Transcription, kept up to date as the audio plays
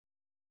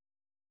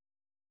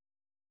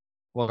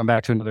Welcome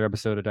back to another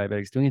episode of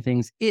Diabetics Doing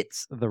Things.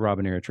 It's the Rob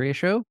Eritrea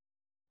Show.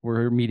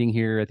 We're meeting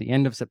here at the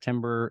end of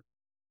September.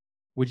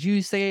 Would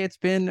you say it's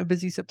been a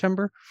busy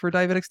September for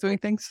Diabetics Doing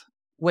Things?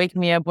 Wake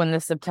me up when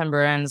this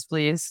September ends,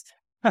 please.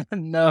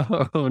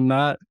 No,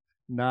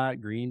 not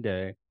Green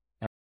Day.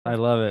 I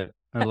love it.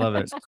 I love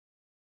it.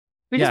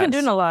 We've just been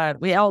doing Yes. a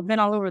lot. We all been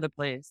all over the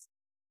place.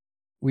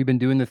 We've been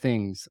doing the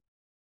things.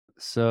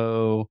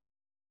 So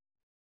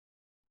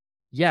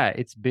yeah,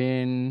 it's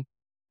been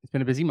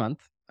a busy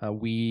month.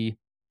 We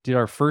did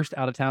our first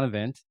out of town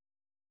event,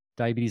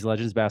 Diabetes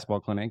Legends Basketball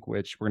Clinic,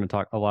 which we're going to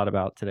talk a lot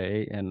about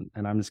today, and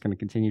I'm just going to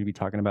continue to be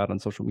talking about on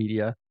social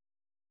media.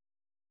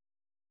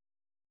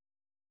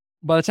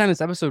 By the time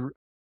this episode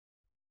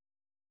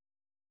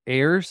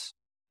airs,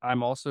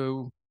 I'm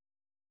also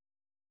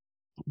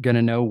going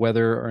to know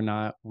whether or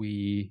not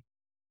we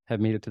have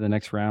made it to the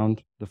next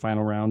round, the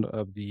final round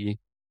of the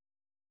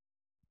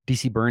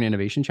DC Berne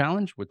Innovation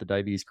Challenge with the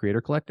Diabetes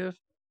Creator Collective.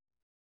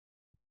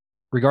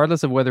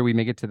 Regardless of whether we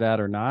make it to that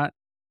or not,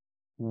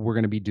 we're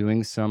going to be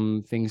doing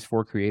some things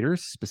for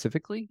creators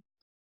specifically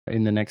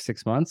in the next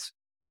 6 months.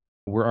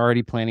 We're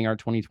already planning our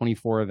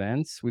 2024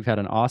 events. We've had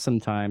an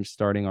awesome time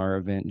starting our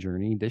event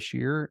journey this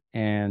year,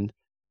 and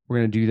we're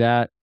going to do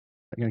that.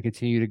 We're going to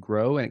continue to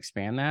grow and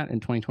expand that in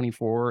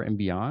 2024 and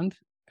beyond.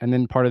 And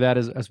then part of that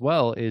is as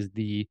well is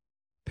the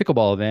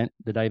Pickleball event,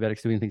 the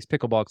Diabetics Doing Things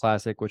Pickleball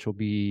Classic, which will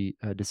be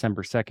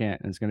December 2nd,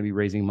 and it's going to be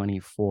raising money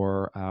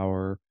for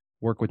our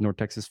work with North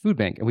Texas Food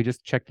Bank. And we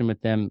just checked in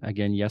with them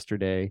again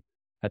yesterday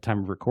at time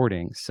of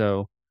recording.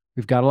 So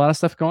we've got a lot of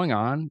stuff going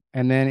on.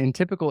 And then in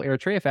typical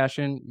Ertirea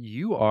fashion,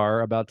 you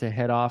are about to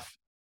head off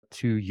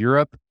to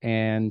Europe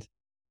and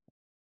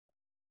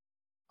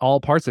all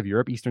parts of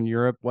Europe, Eastern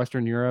Europe,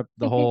 Western Europe,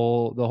 the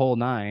whole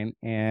nine.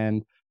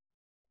 And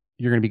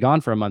you're going to be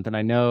gone for a month. And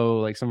I know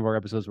like some of our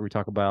episodes where we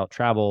talk about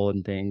travel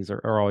and things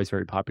are always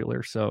very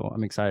popular. So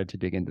I'm excited to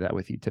dig into that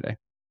with you today.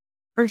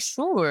 For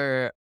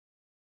sure.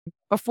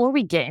 Before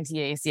we get into the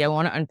AC, I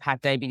want to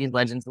unpack Diabetes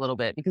Legends a little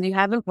bit because you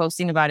have been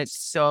posting about it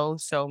so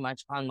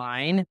much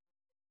online.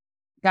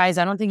 Guys,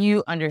 I don't think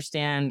you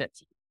understand.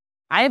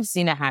 I have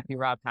seen a happy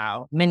Rob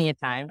Howe many a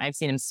time. I've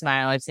seen him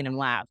smile. I've seen him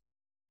laugh.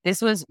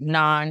 This was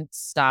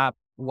non-stop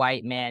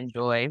white man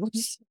joy,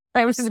 which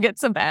I was just get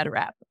some bad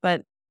rap.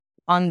 But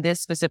on this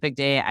specific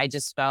day, I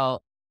just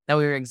felt that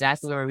we were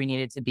exactly where we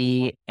needed to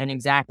be and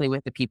exactly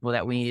with the people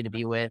that we needed to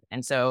be with.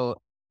 And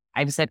so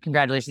I've said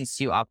congratulations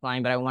to you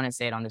offline, but I want to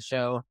say it on the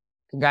show.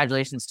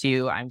 Congratulations to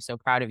you. I'm so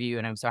proud of you.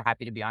 And I'm so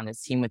happy to be on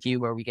this team with you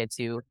where we get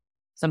to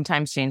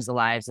sometimes change the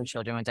lives of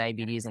children with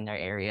diabetes in their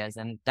areas.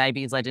 And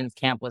Diabetes Legends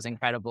Camp was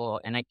incredible.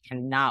 And I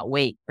cannot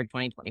wait for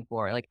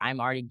 2024. Like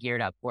I'm already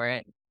geared up for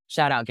it.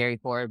 Shout out Gary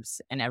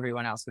Forbes and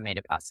everyone else who made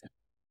it possible.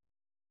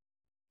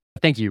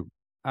 Thank you.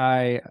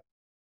 It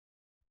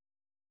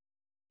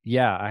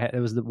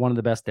was one of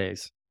the best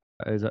days.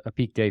 It was a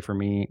peak day for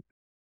me.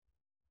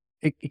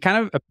 It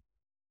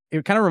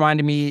kind of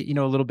reminded me,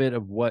 a little bit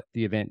of what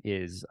the event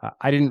is.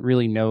 I didn't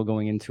really know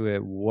going into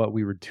it what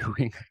we were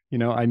doing.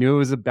 I knew it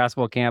was a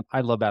basketball camp.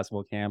 I love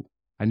basketball camp.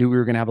 I knew we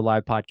were going to have a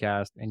live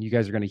podcast, and you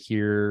guys are going to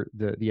hear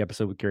the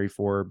episode with Gary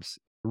Forbes.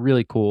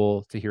 Really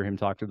cool to hear him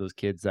talk to those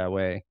kids that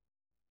way.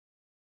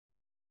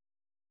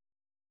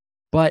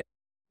 But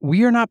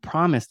we are not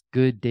promised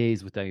good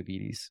days with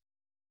diabetes.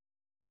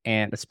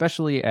 And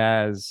especially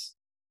as,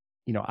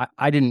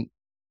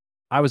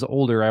 I was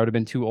older. I would have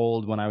been too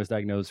old when I was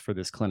diagnosed for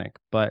this clinic.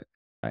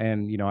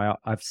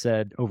 I've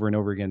said over and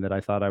over again that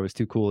I thought I was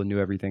too cool and knew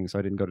everything, so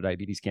I didn't go to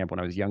diabetes camp when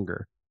I was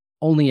younger.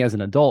 Only as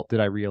an adult did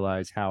I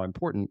realize how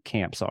important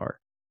camps are.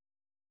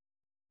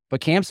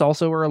 But camps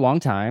also are a long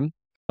time.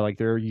 Like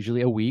they're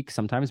usually a week,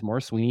 sometimes more.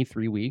 Sweeney,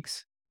 3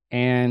 weeks.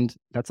 And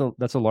that's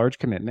a large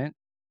commitment.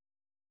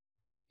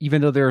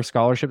 Even though there are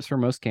scholarships for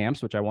most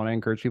camps, which I want to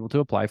encourage people to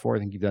apply for. I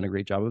think you've done a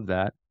great job of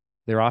that.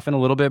 They're often a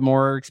little bit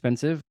more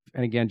expensive.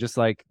 And again, just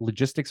like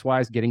logistics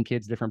wise, getting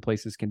kids different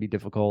places can be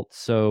difficult.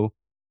 So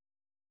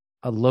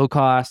a low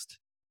cost,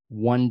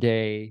 1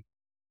 day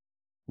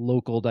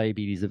local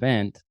diabetes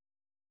event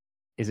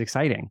is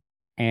exciting.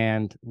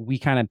 And we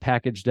kind of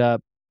packaged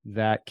up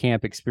that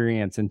camp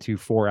experience into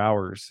 4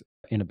 hours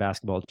in a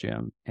basketball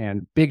gym.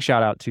 And big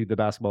shout out to the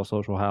Basketball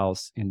Social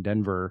House in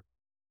Denver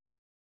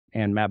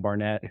and Matt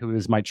Barnett, who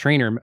is my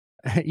trainer.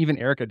 Even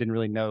Erica didn't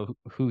really know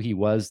who he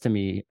was to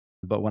me.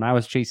 But when I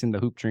was chasing the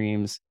hoop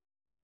dreams,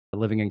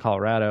 living in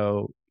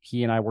Colorado,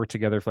 he and I worked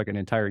together for like an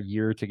entire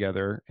year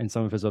together and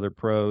some of his other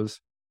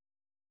pros.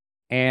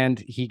 And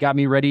he got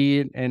me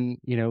ready and,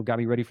 got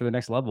me ready for the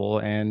next level.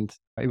 And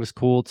it was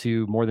cool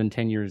to more than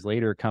 10 years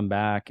later, come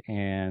back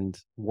and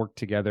work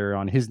together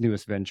on his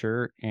newest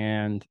venture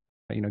and,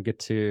 get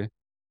to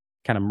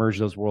kind of merge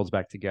those worlds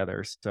back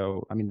together.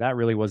 So, that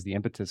really was the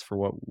impetus for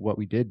what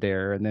we did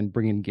there. And then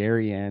bringing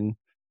Gary in,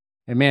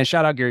 and man,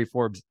 shout out Gary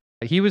Forbes.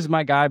 He was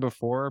my guy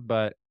before,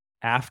 but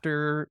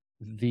after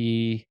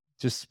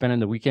just spending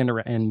the weekend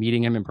and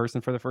meeting him in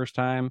person for the first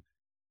time,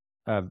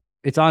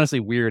 it's honestly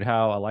weird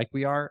how alike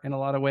we are in a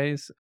lot of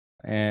ways.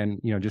 and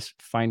just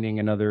finding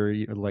another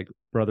like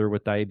brother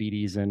with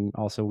diabetes, and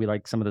also we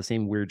like some of the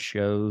same weird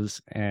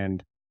shows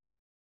and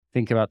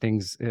think about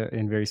things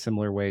in very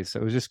similar ways. So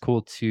it was just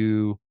cool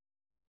to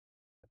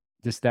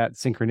just that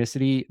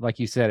synchronicity. Like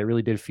you said, it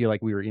really did feel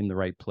like we were in the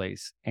right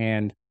place.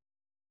 And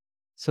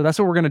so that's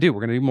what we're going to do.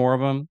 We're going to do more of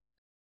them.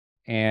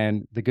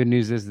 And the good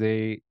news is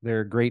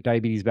they're great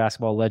diabetes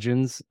basketball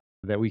legends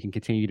that we can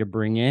continue to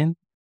bring in.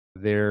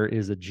 There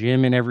is a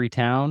gym in every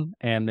town,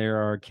 and there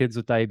are kids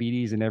with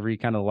diabetes in every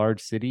kind of large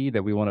city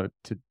that we want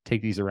to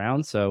take these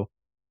around. So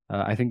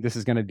I think this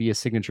is going to be a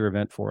signature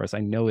event for us. I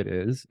know it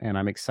is, and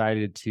I'm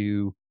excited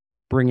to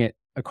bring it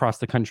across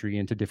the country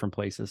into different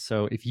places.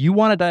 So if you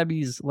want a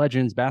Diabetes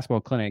Legends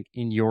basketball clinic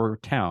in your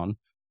town,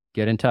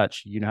 get in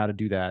touch. You know how to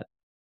do that.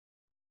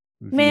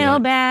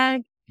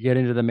 Mailbag. Get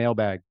into the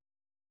mailbag.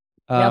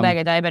 Mailbag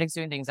at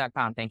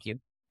diabeticsdoingthings.com. Thank you.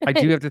 I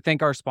do have to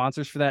thank our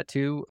sponsors for that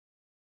too.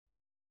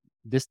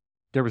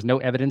 There was no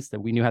evidence that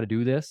we knew how to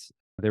do this.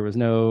 There was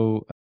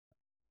no,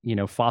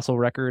 fossil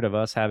record of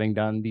us having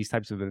done these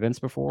types of events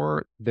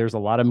before. There's a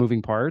lot of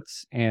moving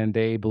parts, and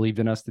they believed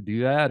in us to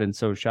do that. And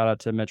so shout out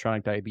to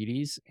Medtronic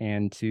Diabetes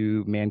and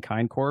to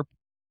Mankind Corp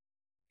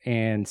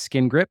and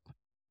Skin Grip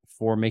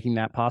for making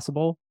that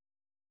possible.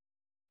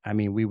 I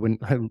mean, we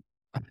wouldn't have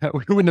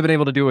been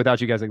able to do it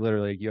without you guys. Like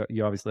literally,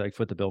 you obviously like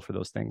foot the bill for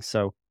those things.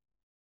 So,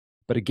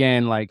 but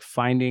again, like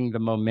finding the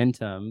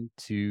momentum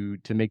to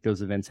make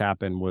those events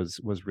happen was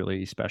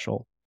really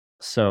special.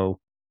 So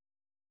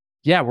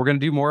yeah, we're going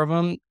to do more of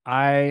them.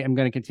 I am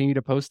going to continue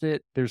to post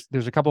it. There's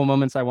a couple of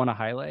moments I want to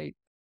highlight.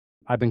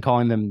 I've been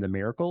calling them the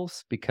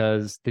miracles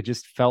because they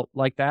just felt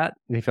like that.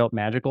 They felt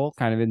magical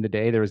kind of in the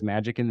day. There was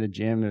magic in the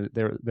gym.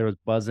 There was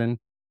buzzing.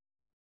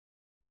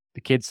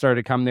 The kids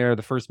started to come there.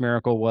 The first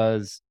miracle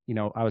was,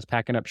 I was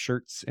packing up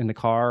shirts in the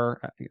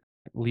car,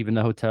 leaving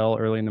the hotel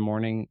early in the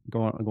morning,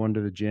 going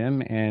to the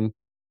gym. And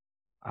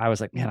I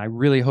was like, man, I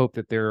really hope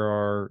that there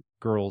are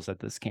girls at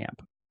this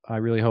camp. I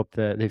really hope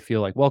that they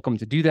feel like welcome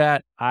to do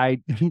that.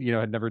 I,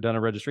 had never done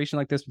a registration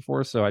like this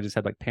before. So I just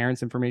had like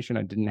parents' information.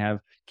 I didn't have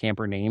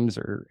camper names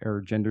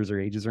or genders or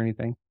ages or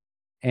anything.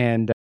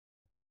 And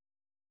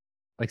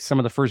like some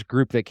of the first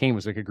group that came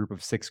was like a group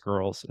of 6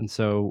 girls. And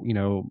so,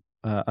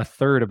 a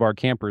third of our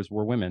campers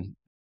were women,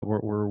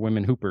 were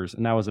women hoopers.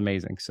 And that was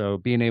amazing. So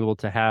being able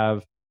to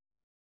have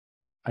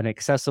an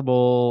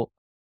accessible,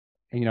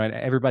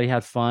 everybody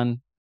had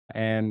fun.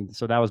 And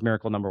so that was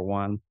miracle number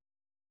 1.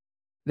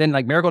 Then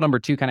like miracle number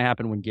 2 kind of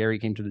happened when Gary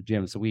came to the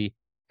gym. So we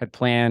had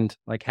planned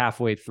like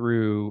halfway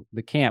through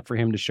the camp for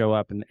him to show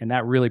up. And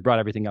that really brought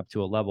everything up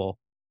to a level.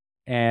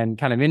 And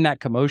kind of in that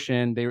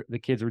commotion, the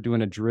kids were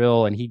doing a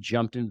drill, and he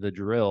jumped into the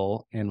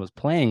drill and was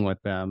playing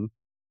with them.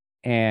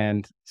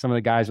 And some of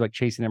the guys were like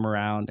chasing him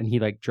around, and he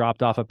like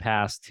dropped off a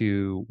pass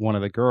to one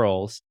of the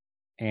girls,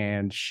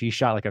 and she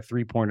shot like a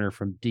 3-pointer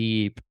from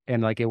deep,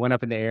 and like it went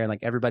up in the air, and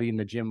like everybody in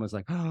the gym was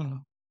like, oh.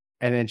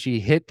 And then she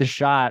hit the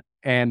shot,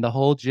 and the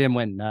whole gym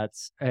went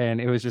nuts.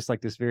 And it was just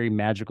like this very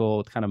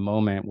magical kind of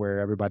moment where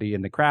everybody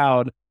in the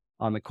crowd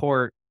on the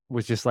court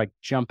was just like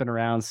jumping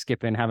around,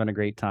 skipping, having a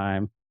great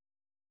time.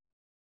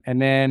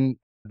 And then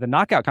the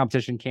knockout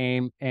competition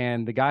came,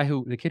 and the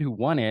kid who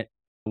won it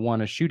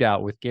won a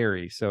shootout with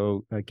Gary.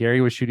 So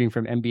Gary was shooting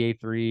from NBA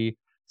 3.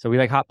 So we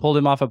like pulled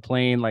him off a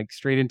plane, like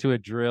straight into a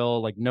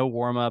drill, like no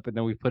warm up. And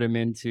then we put him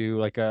into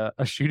like a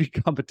shooting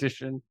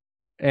competition.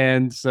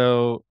 And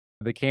so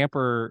the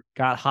camper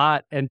got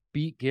hot and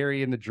beat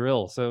Gary in the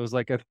drill. So it was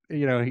like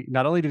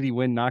not only did he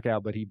win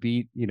knockout, but he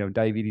beat,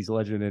 diabetes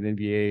legend and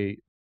NBA,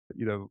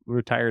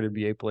 retired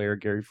NBA player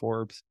Gary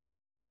Forbes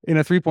in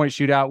a 3-point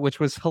shootout, which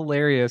was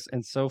hilarious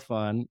and so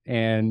fun.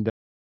 And,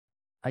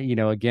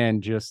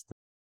 again, just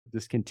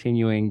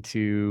continuing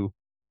to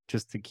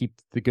keep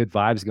the good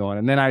vibes going.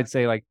 And then I'd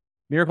say like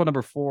miracle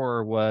number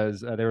 4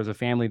 was there was a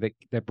family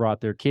that brought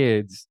their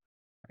kids,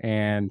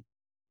 and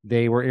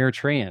they were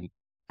Eritrean.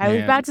 I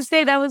was about to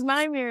say that was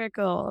my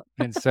miracle.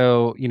 And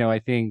so, I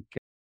think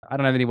I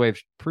don't have any way of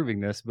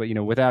proving this, but,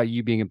 without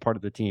you being a part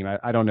of the team,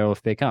 I don't know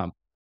if they come.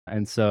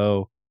 And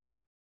so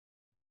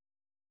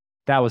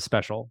that was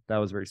special. That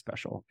was very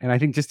special. And I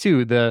think just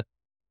too,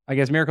 I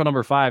guess miracle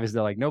number 5 is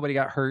that like nobody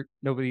got hurt.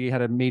 Nobody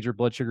had a major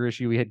blood sugar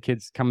issue. We had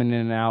kids coming in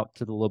and out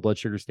to the low blood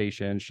sugar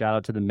station. Shout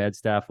out to the med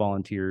staff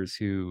volunteers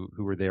who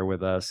were there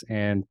with us,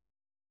 and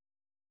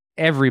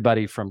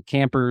everybody from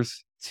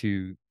campers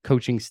to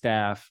coaching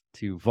staff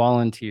to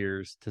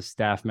volunteers to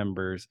staff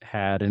members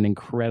had an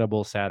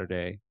incredible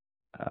Saturday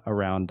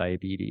around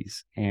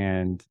diabetes.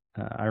 And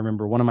I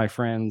remember one of my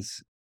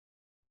friends,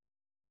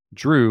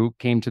 Drew,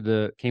 came to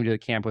the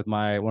camp with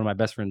one of my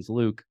best friends,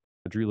 Luke.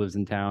 Drew lives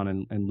in town,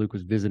 and Luke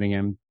was visiting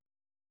him.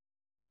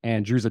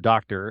 And Drew's a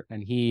doctor,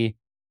 and he's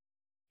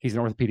an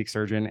orthopedic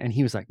surgeon. And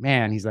he was like,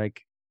 man, he's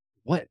like,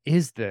 what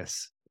is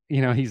this?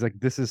 He's like,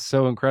 this is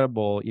so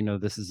incredible.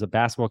 This is a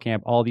basketball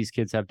camp. All these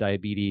kids have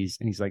diabetes.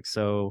 And he's like,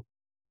 so,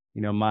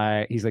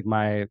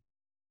 my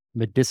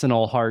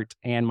medicinal heart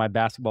and my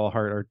basketball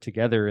heart are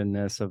together in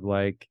this of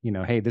like,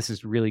 hey, this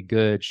is really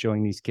good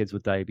showing these kids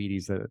with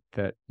diabetes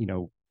that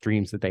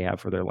dreams that they have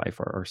for their life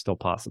are still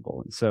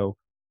possible. And so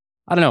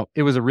I don't know.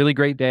 It was a really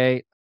great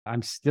day.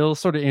 I'm still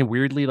sort of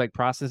weirdly like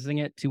processing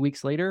it 2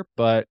 weeks later,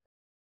 but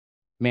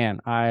man,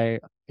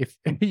 if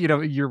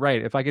you're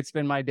right. If I could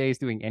spend my days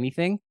doing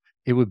anything,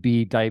 it would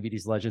be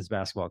Diabetes Legends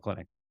Basketball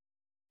Clinic.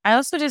 I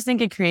also just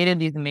think it created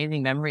these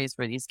amazing memories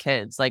for these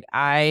kids. Like,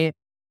 I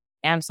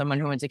am someone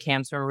who went to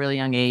camps from a really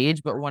young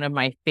age, but one of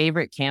my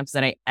favorite camps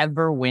that I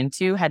ever went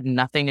to had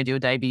nothing to do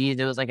with diabetes.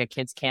 It was like a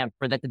kids camp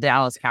for the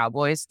Dallas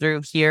Cowboys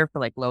through here for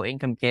like low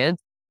income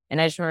kids.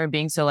 And I just remember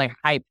being so like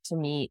hyped to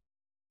meet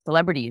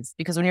celebrities,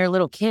 because when you're a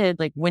little kid,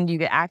 like, when do you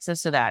get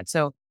access to that?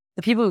 So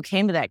the people who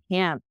came to that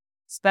camp,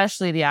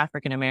 especially the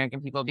African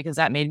American people, because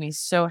that made me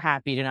so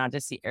happy to not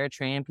just see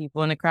Eritrean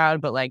people in the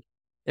crowd, but like,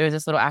 there was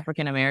this little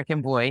African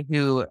American boy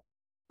who,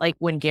 like,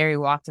 when Gary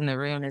walked in the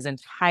room, his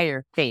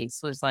entire face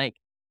was like,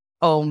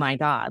 oh my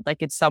God, like,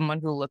 it's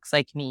someone who looks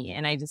like me.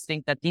 And I just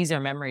think that these are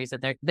memories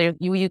that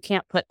you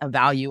can't put a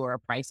value or a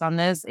price on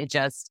this.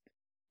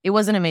 It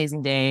was an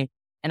amazing day.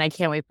 And I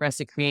can't wait for us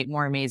to create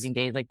more amazing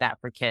days like that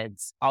for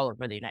kids all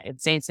over the United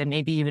States and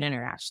maybe even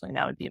internationally.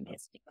 That would be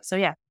amazing. So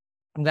yeah,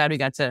 I'm glad we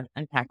got to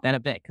unpack that a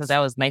bit, because that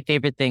was my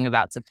favorite thing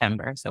about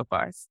September so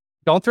far.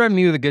 Don't threaten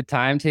me with a good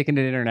time taking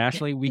it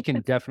internationally. We can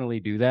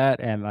definitely do that.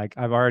 And like,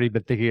 I've already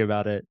been thinking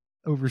about it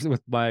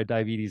with my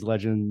Diabetes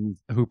Legends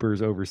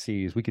hoopers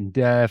overseas. We can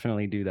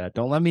definitely do that.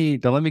 Don't let me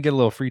get a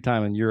little free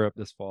time in Europe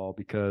this fall,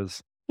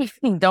 because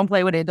Don't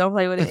play with it. Don't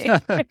play with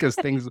it. because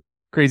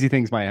crazy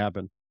things might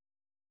happen.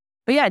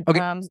 But yeah,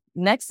 Okay.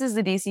 Next is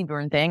the DC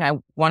Berne thing.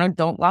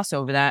 Don't gloss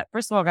over that.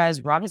 First of all,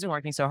 guys, Rob has been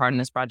working so hard on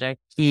this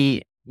project.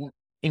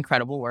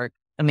 Incredible work,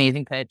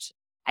 amazing pitch.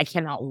 I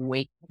cannot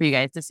wait for you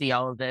guys to see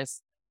all of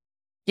this.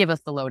 Give us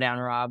the lowdown,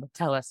 Rob.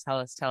 Tell us.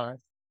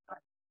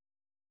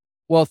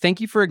 Well, thank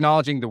you for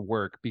acknowledging the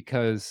work,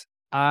 because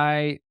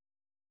I'm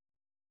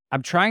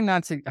trying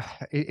not to.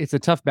 It's a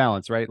tough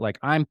balance, right? Like,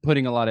 I'm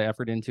putting a lot of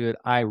effort into it.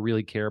 I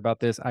really care about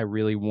this. I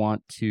really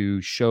want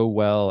to show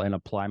well and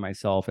apply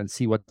myself and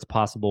see what's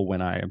possible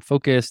when I am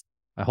focused.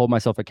 I hold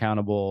myself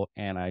accountable,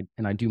 and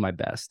I do my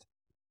best.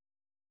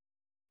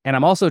 And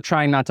I'm also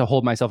trying not to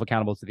hold myself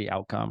accountable to the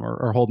outcome,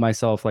 or hold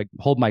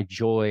my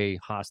joy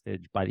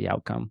hostage by the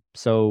outcome.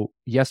 So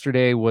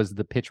yesterday was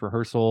the pitch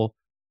rehearsal.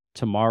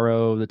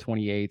 Tomorrow, the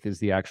 28th, is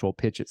the actual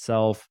pitch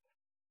itself.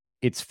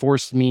 It's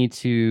forced me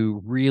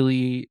to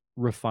really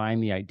refine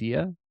the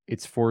idea.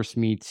 It's forced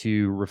me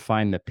to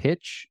refine the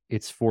pitch.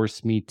 It's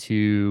forced me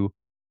to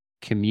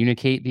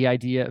communicate the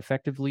idea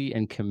effectively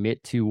and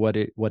commit to what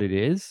it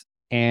is.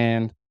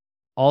 And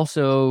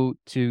also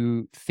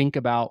to think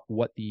about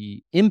what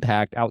the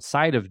impact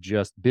outside of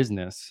just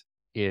business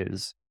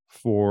is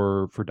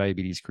for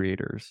diabetes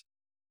creators.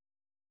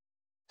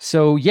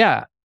 So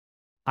yeah,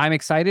 I'm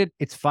excited.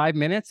 It's 5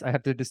 minutes. I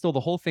have to distill the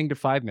whole thing to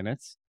 5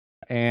 minutes,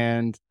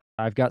 and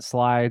I've got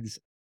slides.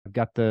 I've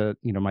got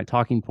my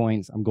talking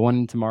points. I'm going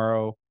in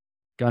tomorrow,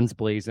 guns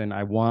blazing.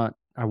 I want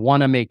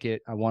to make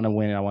it. I want to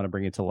win. I want to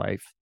bring it to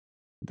life.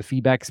 The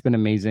feedback's been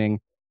amazing.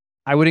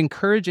 I would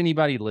encourage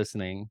anybody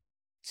listening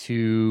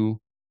to,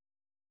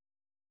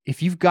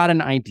 if you've got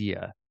an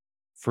idea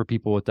for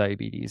people with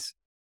diabetes,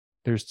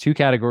 there's two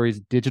categories: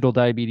 digital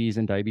diabetes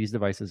and diabetes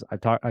devices.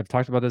 I've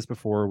talked about this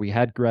before. We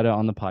had Greta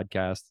on the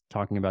podcast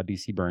talking about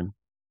DC Berne.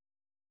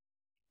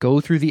 Go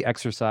through the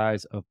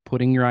exercise of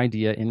putting your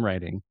idea in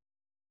writing,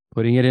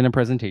 putting it in a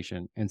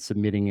presentation, and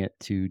submitting it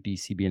to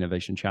DCB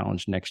Innovation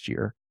Challenge next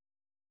year.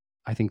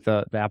 I think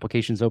the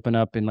applications open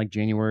up in like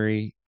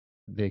January.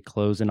 They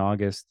close in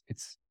August.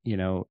 It's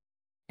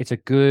a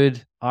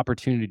good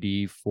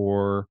opportunity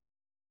for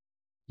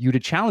you to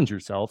challenge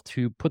yourself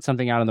to put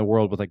something out in the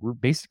world with like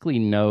basically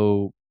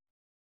no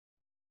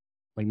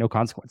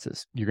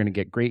consequences. You're going to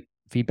get great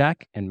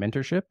feedback and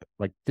mentorship.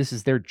 Like, this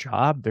is their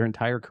job. Their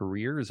entire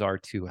careers are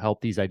to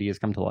help these ideas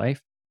come to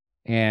life.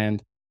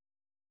 And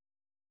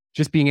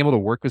just being able to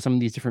work with some of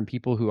these different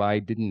people who I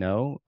didn't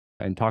know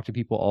and talk to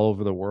people all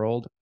over the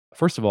world.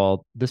 First of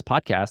all, this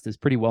podcast is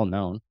pretty well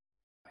known,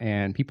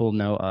 and people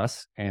know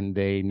us and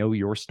they know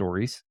your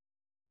stories.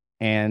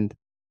 And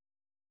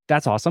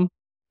that's awesome.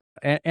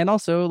 And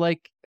also,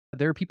 like,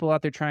 there are people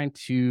out there trying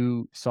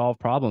to solve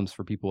problems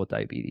for people with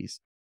diabetes.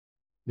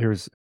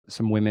 There's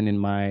some women in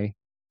my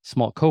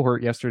small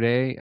cohort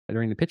yesterday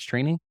during the pitch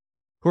training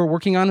who are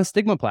working on a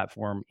stigma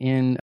platform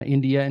in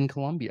India and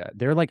Colombia.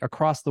 They're like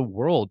across the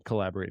world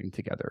collaborating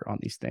together on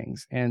these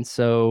things. And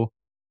so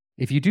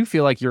if you do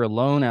feel like you're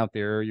alone out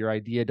there, your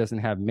idea doesn't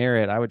have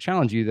merit, I would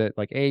challenge you that,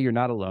 like, A, you're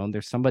not alone.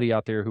 There's somebody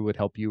out there who would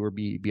help you or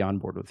be on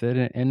board with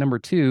it. And number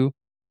two,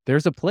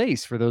 there's a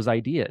place for those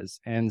ideas.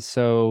 And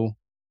so,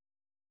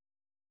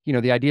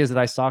 the ideas that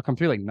I saw come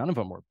through, like, none of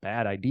them were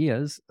bad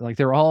ideas. Like,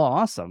 they're all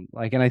awesome.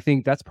 Like, and I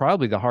think that's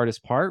probably the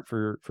hardest part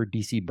for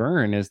DC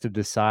Berne, is to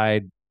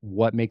decide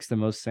what makes the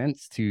most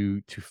sense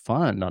to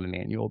fund on an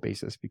annual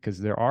basis, because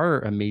there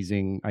are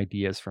amazing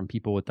ideas from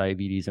people with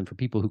diabetes and for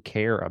people who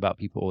care about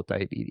people with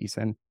diabetes.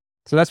 And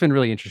so that's been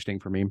really interesting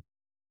for me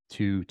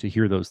to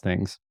hear those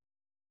things.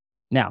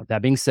 Now,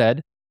 that being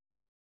said,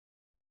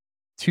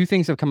 two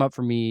things have come up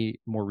for me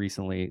more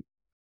recently.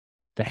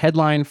 The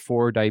headline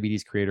for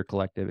Diabetes Creator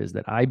Collective is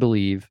that I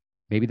believe,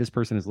 maybe this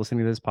person is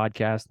listening to this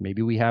podcast,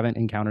 maybe we haven't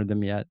encountered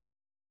them yet.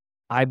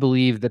 I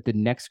believe that the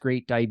next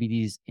great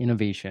diabetes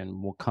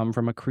innovation will come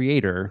from a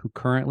creator who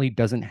currently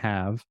doesn't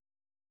have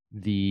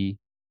the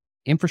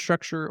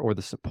infrastructure or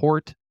the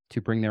support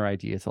to bring their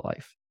idea to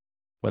life,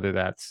 whether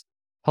that's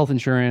health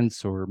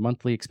insurance or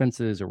monthly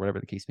expenses or whatever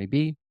the case may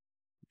be.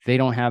 They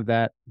don't have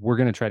that. We're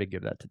going to try to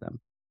give that to them.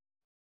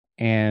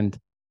 And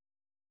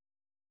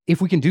if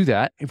we can do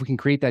that, if we can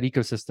create that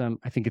ecosystem,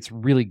 I think it's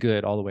really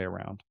good all the way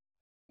around.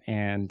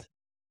 And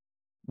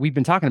we've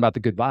been talking about the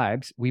good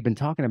vibes. We've been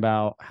talking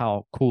about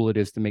how cool it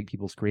is to make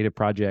people's creative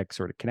projects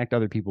or to connect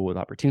other people with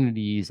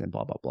opportunities and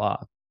blah, blah, blah.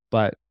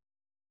 But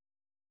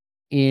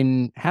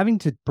in having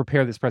to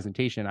prepare this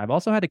presentation, I've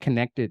also had to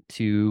connect it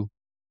to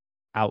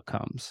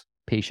outcomes,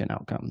 patient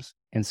outcomes.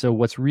 And so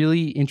what's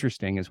really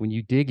interesting is when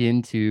you dig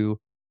into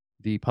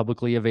the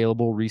publicly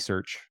available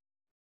research,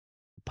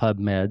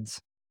 PubMeds,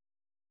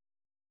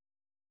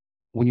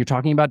 when you're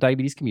talking about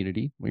diabetes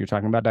community, when you're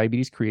talking about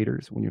diabetes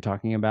creators, when you're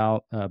talking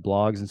about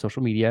blogs and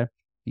social media,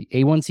 the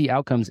A1C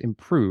outcomes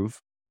improve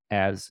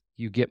as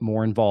you get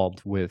more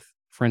involved with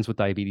friends with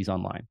diabetes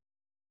online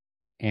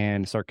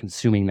and start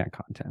consuming that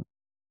content.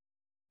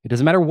 It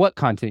doesn't matter what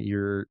content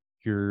you're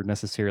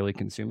necessarily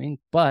consuming,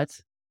 but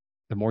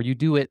the more you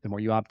do it, the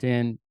more you opt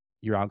in,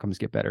 your outcomes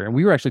get better. And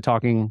we were actually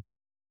talking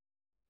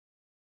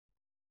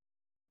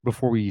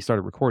before we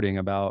started recording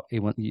about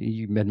A1.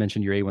 You had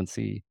mentioned your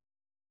A1C.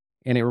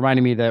 And it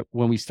reminded me that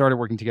when we started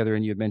working together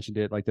and you had mentioned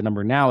it, like the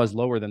number now is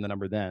lower than the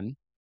number then.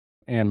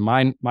 And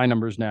my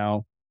numbers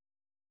now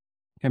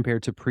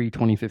compared to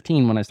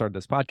pre-2015 when I started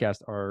this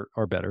podcast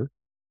are better.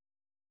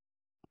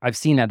 I've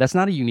seen that. That's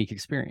not a unique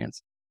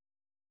experience.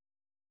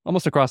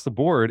 Almost across the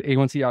board,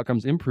 A1C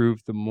outcomes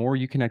improve the more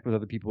you connect with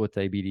other people with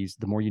diabetes,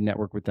 the more you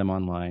network with them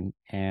online.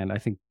 And I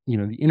think,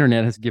 the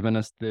internet has given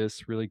us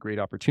this really great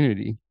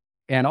opportunity.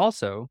 And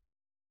also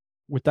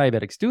with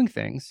diabetics doing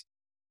things,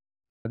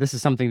 this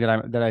is something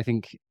that I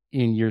think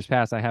in years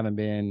past I haven't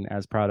been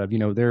as proud of.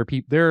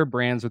 There are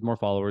brands with more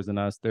followers than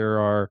us. There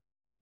are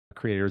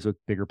creators with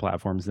bigger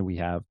platforms than we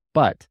have.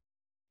 But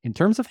in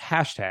terms of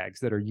hashtags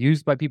that are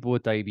used by people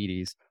with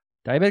diabetes,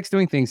 Diabetics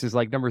Doing Things is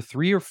like number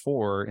 3 or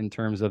 4 in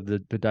terms of the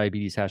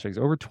diabetes hashtags.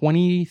 Over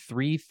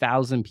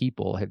 23,000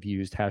 people have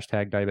used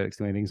hashtag Diabetics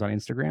Doing Things on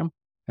Instagram.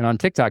 And on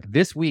TikTok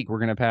this week, we're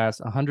going to pass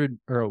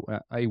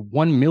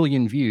 1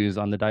 million views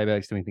on the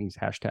Diabetics Doing Things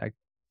hashtag.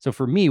 So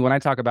for me, when I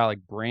talk about like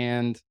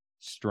brand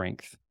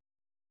strength,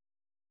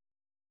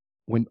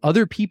 when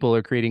other people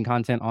are creating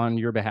content on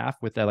your behalf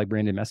with that like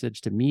branded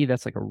message, to me,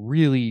 that's like a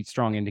really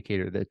strong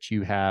indicator that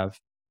you have,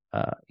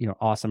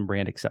 awesome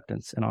brand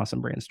acceptance and awesome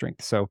brand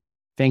strength. So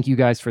thank you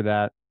guys for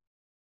that.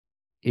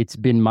 It's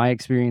been my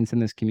experience in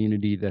this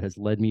community that has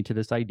led me to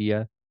this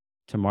idea.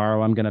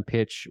 Tomorrow, I'm going to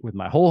pitch with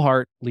my whole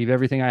heart, leave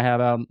everything I have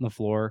out on the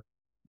floor,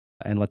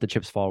 and let the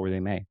chips fall where they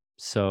may.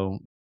 So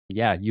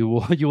yeah, you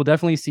will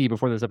definitely see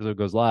before this episode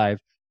goes live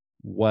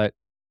what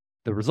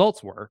the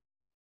results were,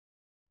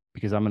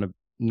 because I'm going to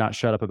not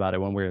shut up about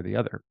it one way or the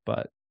other.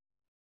 But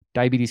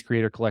Diabetes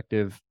Creator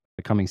Collective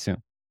coming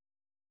soon.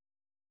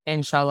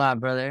 Inshallah,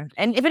 brother.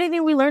 And if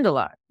anything, we learned a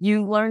lot.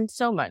 You learned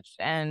so much,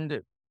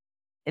 and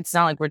it's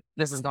not like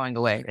this is going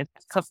away.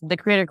 The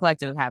Creator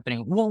Collective is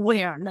happening one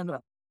way or another.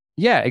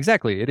 Yeah,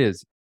 exactly. It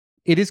is.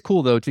 It is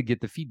cool though to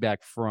get the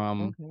feedback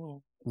from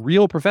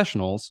real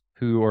professionals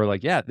who are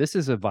like, yeah, this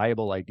is a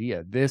viable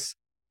idea.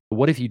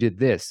 What if you did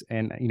this?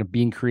 And,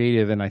 being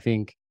creative. And I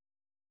think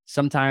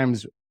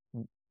sometimes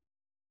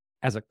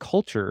as a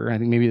culture, I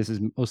think maybe this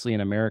is mostly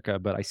in America,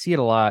 but I see it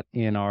a lot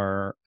in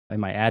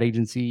my ad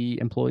agency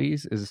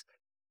employees, is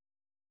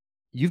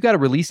you've got to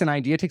release an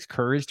idea. It takes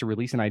courage to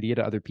release an idea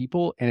to other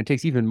people. And it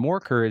takes even more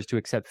courage to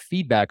accept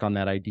feedback on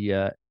that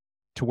idea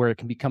to where it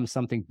can become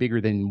something bigger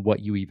than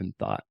what you even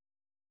thought.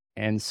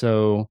 And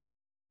so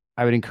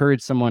I would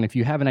encourage someone, if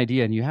you have an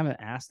idea and you haven't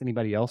asked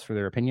anybody else for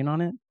their opinion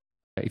on it,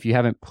 if you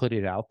haven't put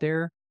it out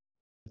there,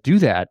 do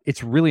that.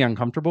 It's really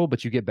uncomfortable,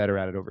 but you get better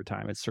at it over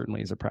time. It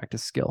certainly is a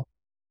practice skill.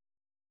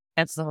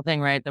 That's the whole thing,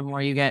 right? The more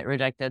you get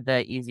rejected,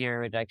 the easier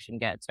rejection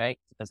gets, right?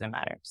 It doesn't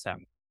matter. So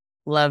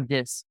love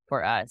this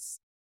for us.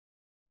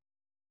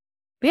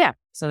 But yeah,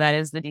 so that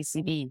is the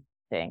DCB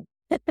thing.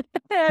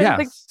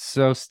 Yeah,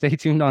 so stay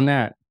tuned on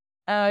that.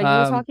 You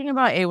were talking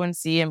about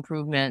A1C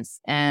improvements,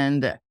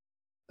 and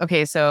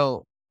okay,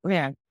 so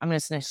yeah, I'm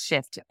just going to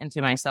shift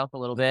into myself a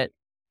little bit.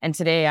 And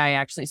today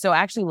last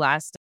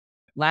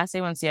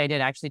A1C I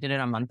did it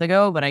a month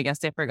ago, but I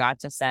guess I forgot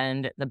to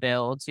send the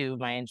bill to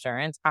my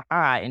insurance.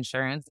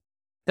 Insurance.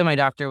 So my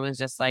doctor was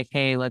just like,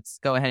 hey, let's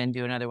go ahead and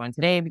do another one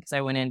today, because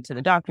I went into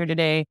the doctor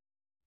today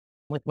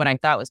with what I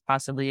thought was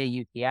possibly a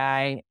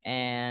UTI,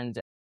 and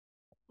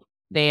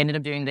they ended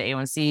up doing the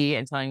A1C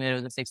and telling me that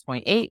it was a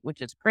 6.8,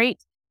 which is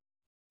great.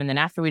 And then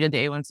after we did the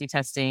A1C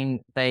testing,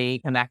 they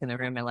come back in the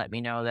room and let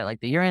me know that like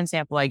the urine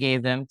sample I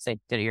gave them, because I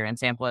did a urine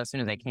sample as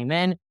soon as I came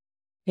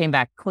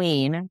back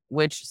clean,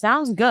 which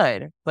sounds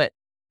good, but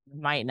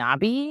might not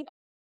be.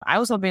 I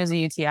was hoping it was a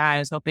UTI. I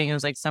was hoping it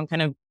was like some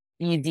kind of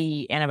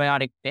easy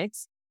antibiotic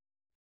fix,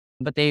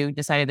 but they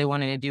decided they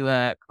wanted to do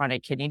a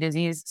chronic kidney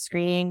disease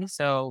screening.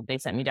 So they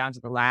sent me down to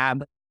the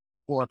lab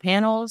for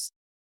panels.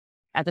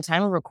 At the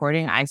time of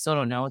recording, I still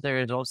don't know what the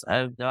results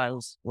of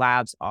those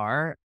labs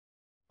are.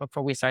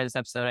 Before we started this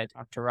episode, I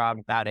talked to Rob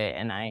about it,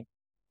 and I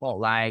won't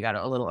lie, I got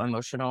a little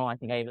emotional. I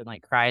think I even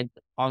like cried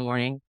all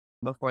morning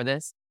before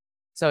this.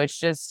 So it's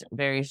just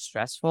very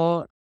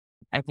stressful.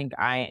 I think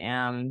I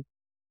am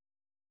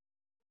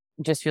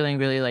just feeling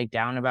really like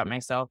down about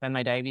myself and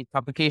my diabetes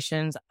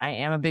complications. I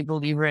am a big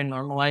believer in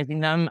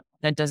normalizing them.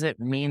 That doesn't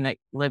mean that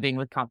living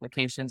with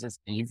complications is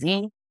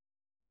easy.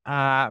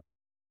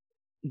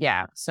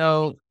 Yeah,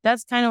 so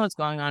that's kind of what's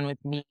going on with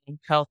me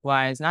health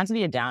wise. Not to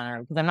be a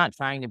downer, because I'm not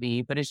trying to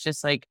be, but it's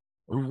just like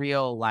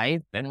real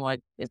life and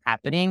what is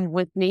happening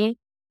with me.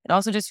 It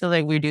also just feels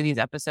like we do these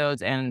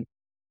episodes and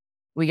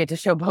we get to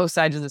show both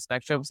sides of the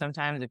spectrum.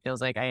 Sometimes it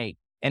feels like I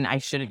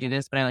shouldn't do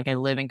this, but I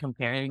live in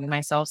comparing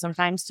myself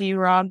sometimes to you,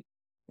 Rob.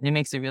 And it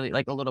makes it really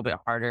like a little bit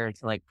harder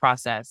to like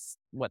process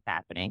what's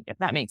happening, if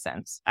that makes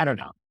sense. I don't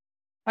know.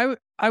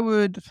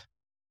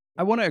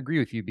 I want to agree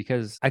with you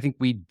because I think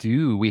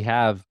we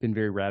have been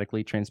very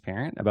radically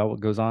transparent about what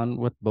goes on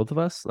with both of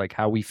us, like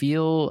how we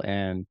feel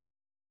and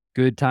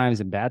good times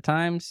and bad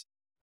times.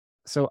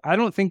 So I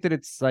don't think that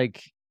it's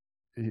like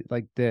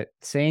that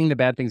saying the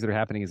bad things that are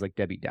happening is like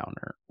Debbie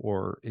Downer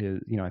or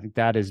is, I think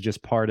that is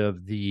just part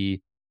of the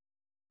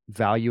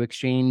value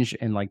exchange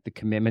and like the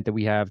commitment that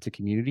we have to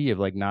community of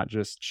like not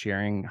just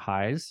sharing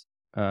highs,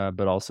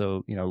 but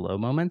also, low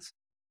moments.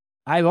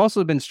 I've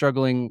also been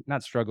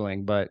not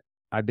struggling, but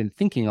I've been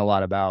thinking a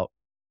lot about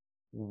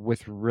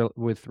with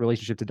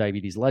relationship to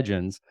Diabetes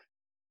Legends,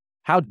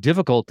 how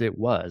difficult it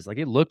was. Like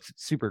it looked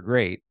super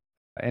great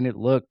and it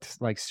looked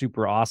like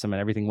super awesome and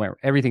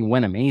everything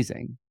went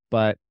amazing.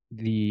 But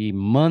the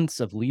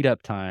months of lead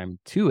up time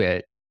to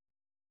it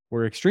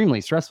were extremely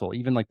stressful.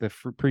 Even like the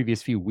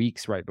previous few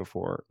weeks right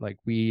before, like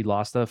we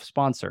lost a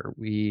sponsor.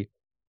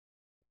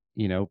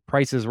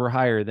 Prices were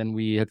higher than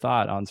we had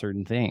thought on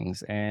certain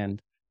things.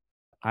 And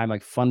I'm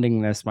like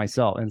funding this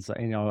myself. And so,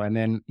 and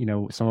then,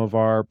 some of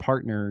our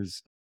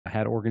partners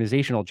had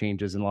organizational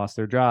changes and lost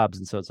their jobs.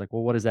 And so it's like,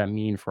 well, what does that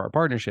mean for our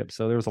partnership?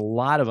 So there was a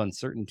lot of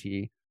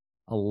uncertainty,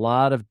 a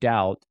lot of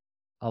doubt,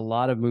 a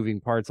lot of moving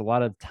parts, a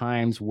lot of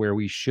times where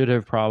we should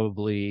have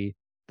probably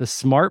the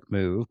smart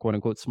move, quote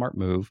unquote, smart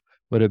move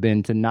would have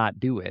been to not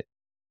do it,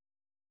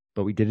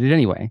 but we did it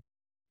anyway.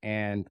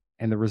 And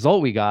the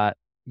result we got,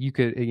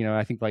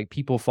 I think like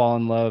people fall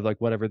in love,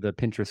 like whatever the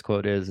Pinterest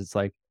quote is, it's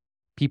like,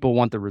 people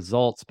want the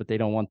results, but they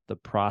don't want the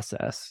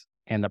process.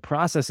 And the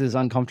process is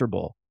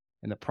uncomfortable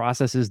and the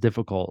process is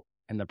difficult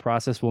and the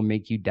process will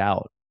make you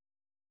doubt.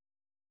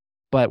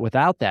 But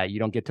without that, you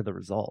don't get to the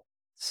result.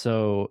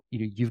 So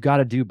you've got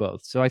to do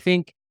both. So I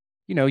think,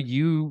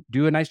 you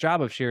do a nice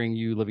job of sharing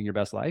you living your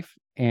best life.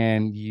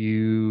 And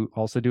you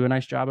also do a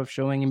nice job of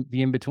showing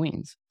the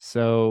in-betweens.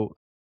 So,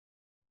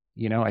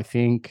 I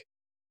think,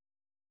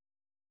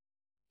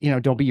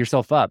 don't beat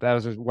yourself up. That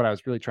was what I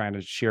was really trying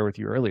to share with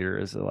you earlier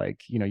is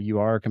like,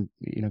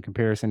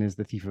 comparison is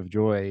the thief of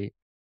joy,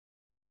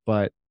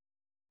 but,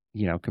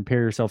 compare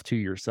yourself to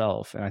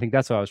yourself. And I think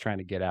that's what I was trying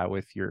to get at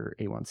with your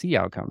A1C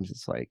outcomes.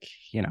 It's like,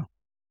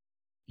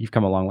 you've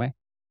come a long way.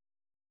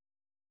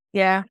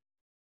 Yeah.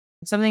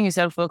 Something you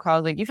said, Phil,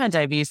 called like you've had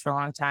diabetes for a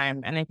long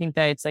time. And I think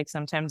that it's like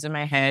sometimes in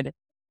my head,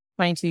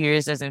 22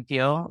 years doesn't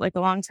feel like a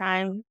long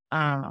time.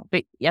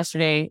 But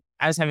yesterday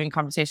I was having a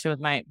conversation with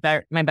my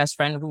best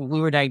friend who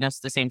we were diagnosed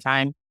at the same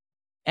time.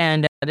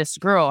 And this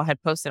girl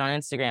had posted on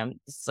Instagram,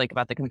 this is like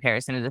about the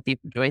comparison of the thief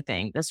of joy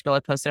thing. This girl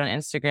had posted on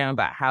Instagram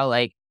about how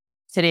like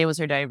today was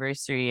her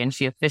anniversary and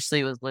she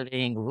officially was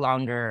living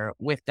longer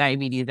with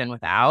diabetes than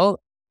without.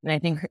 And I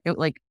think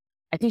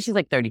I think she's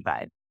like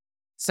 35.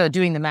 So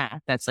doing the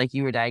math, that's like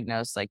you were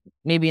diagnosed like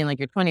maybe in like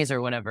your 20s or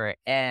whatever.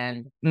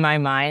 And my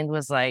mind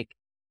was like,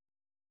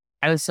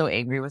 I was so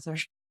angry with her.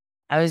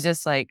 I was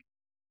just like,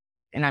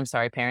 and I'm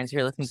sorry, parents,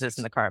 you're listening to this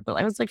in the car, but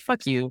I was like,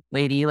 fuck you,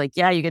 lady. Like,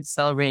 yeah, you get to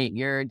celebrate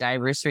your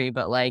anniversary,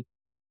 but like,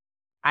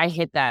 I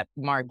hit that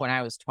mark when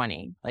I was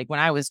 20. Like when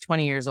I was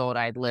 20 years old,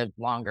 I'd lived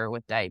longer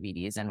with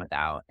diabetes and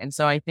without. And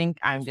so I think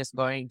I'm just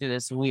going through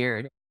this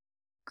weird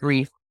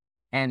grief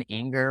and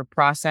anger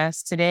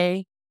process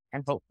today.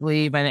 And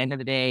hopefully by the end of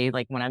the day,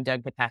 like when I'm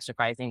done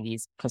catastrophizing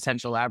these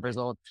potential lab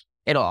results,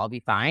 it'll all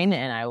be fine.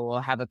 And I will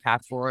have a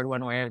path forward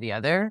one way or the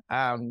other.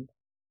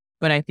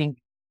 But I think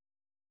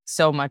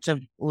so much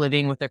of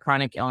living with a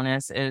chronic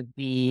illness is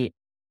the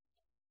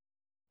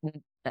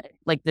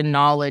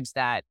knowledge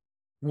that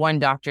one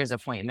doctor's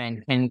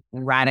appointment can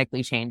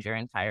radically change your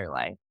entire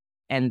life.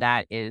 And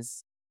that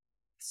is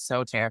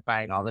so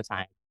terrifying all the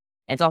time.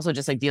 It's also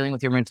just like dealing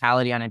with your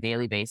mortality on a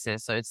daily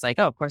basis. So it's like,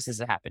 oh, of course this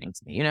is happening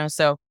to me,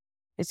 So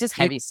it's just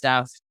heavy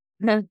stuff.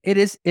 It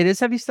is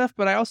heavy stuff,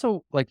 but I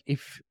also like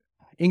if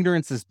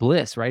ignorance is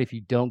bliss, right? If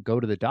you don't go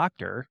to the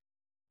doctor,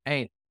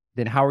 Right.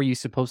 then how are you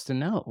supposed to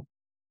know?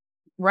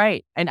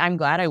 Right. And I'm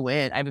glad I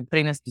went. I've been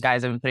putting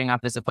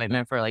off this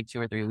appointment for like 2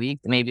 or 3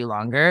 weeks, maybe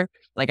longer.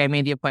 Like I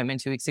made the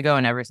appointment 2 weeks ago,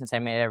 and ever since I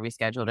made it, I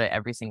rescheduled it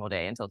every single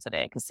day until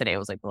today, because today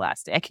was like the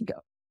last day I could go.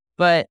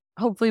 But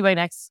hopefully by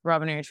next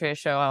Rob Eritrea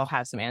show, I'll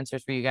have some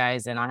answers for you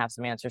guys, and I'll have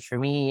some answers for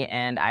me.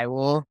 And I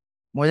will,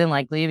 more than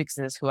likely, because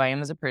this is who I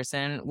am as a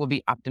person, will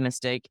be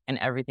optimistic and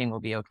everything will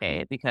be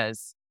okay,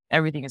 because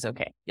everything is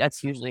okay.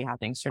 That's usually how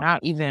things turn out,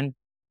 even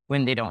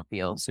when they don't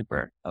feel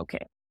super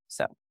okay.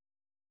 So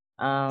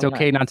It's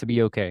okay not to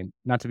be okay,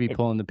 not to be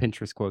pulling the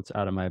Pinterest quotes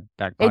out of my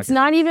back pocket. it's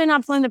not even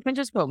not pulling the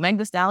Pinterest quote. Megan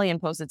Thee Stallion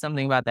posted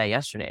something about that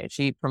yesterday.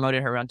 She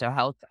promoted her mental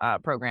health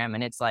program,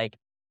 and it's like,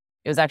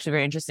 it was actually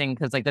very interesting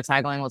because like the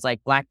tagline was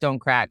like, "Black don't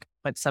crack,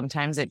 but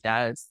sometimes it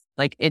does."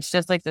 Like it's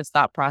just like this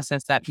thought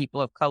process that people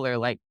of color,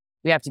 like,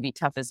 we have to be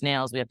tough as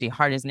nails, we have to be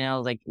hard as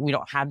nails. Like we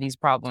don't have these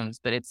problems,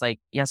 but it's like,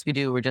 yes, we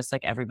do. We're just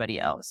like everybody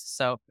else.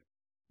 So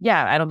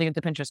yeah, I don't think it's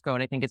a Pinterest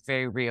quote. I think it's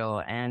very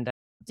real, and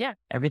yeah,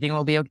 everything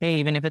will be okay,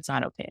 even if it's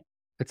not okay.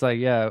 It's like,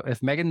 yeah,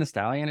 if Megan Thee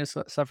Stallion is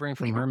suffering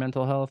from her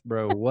mental health,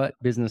 bro, what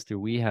business do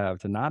we have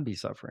to not be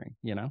suffering,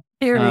 you know?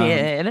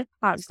 Period.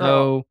 Hot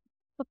girl.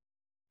 So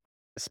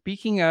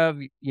speaking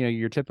of,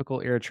 your typical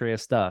Eritrea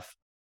stuff,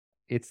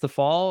 it's the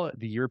fall.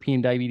 The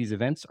European diabetes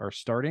events are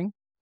starting,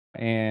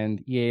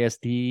 and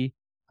EASD.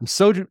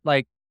 I'm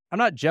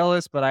not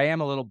jealous, but I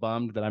am a little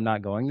bummed that I'm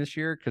not going this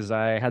year because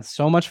I had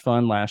so much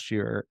fun last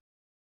year.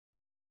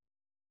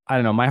 I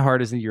don't know. My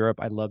heart is in Europe.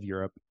 I love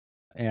Europe,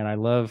 and I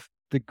love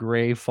the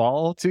gray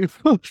fall too.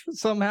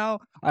 Somehow,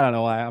 I don't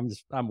know why.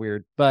 I'm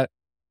weird, but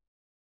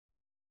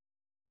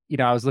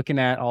I was looking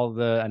at all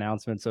the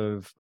announcements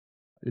of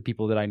the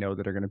people that I know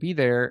that are going to be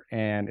there,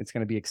 and it's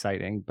going to be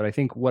exciting. But I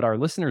think what our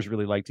listeners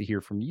really like to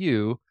hear from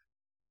you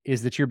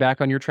is that you're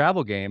back on your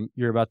travel game.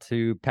 You're about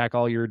to pack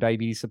all your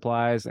diabetes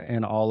supplies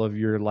and all of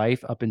your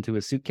life up into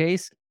a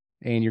suitcase,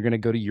 and you're going to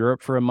go to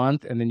Europe for a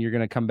month, and then you're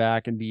going to come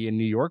back and be in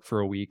New York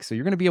for a week. So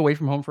you're going to be away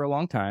from home for a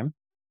long time.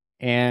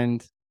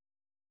 And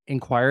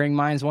inquiring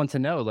minds want to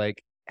know,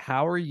 like,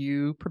 how are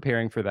you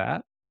preparing for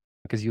that?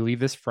 Because you leave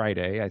this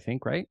Friday, I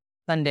think, right?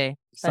 Sunday.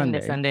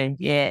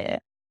 Yeah.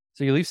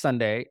 So you leave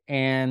Sunday,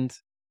 and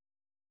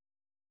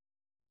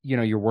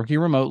you're working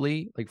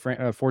remotely. Like,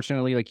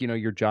 fortunately, like,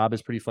 your job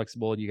is pretty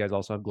flexible, and you guys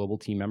also have global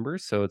team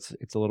members, so it's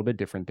a little bit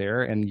different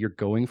there. And you're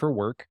going for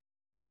work,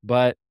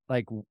 but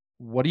like,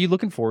 what are you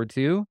looking forward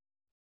to?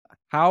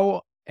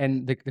 How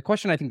and the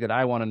question I think that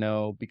I want to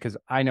know, because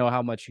I know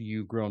how much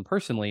you've grown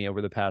personally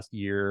over the past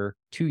year,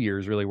 2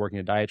 years, really working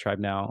at Diatribe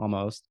now,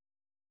 almost.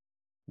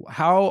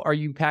 How are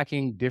you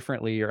packing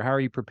differently, or how are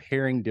you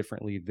preparing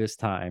differently this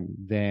time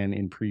than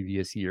in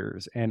previous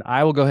years? And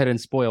I will go ahead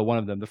and spoil one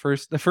of them. The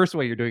first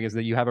way you're doing is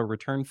that you have a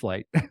return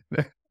flight,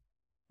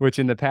 which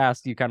in the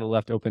past you kind of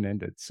left open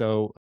ended.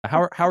 So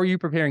how are you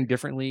preparing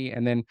differently?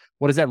 And then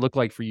what does that look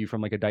like for you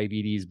from like a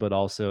diabetes, but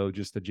also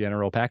just a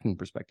general packing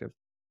perspective?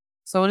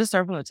 So we'll just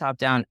start from the top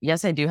down.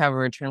 Yes, I do have a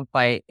return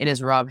flight. It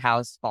is Rob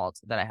Howe's fault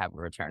that I have a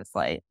return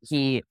flight.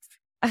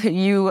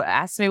 You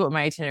asked me what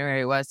my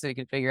itinerary was so we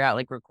could figure out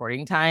like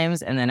recording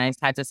times. And then I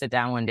had to sit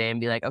down one day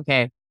and be like,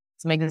 okay,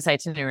 let's make this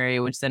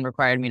itinerary, which then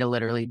required me to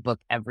literally book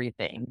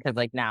everything because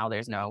like now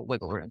there's no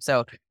wiggle room.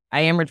 So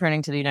I am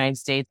returning to the United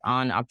States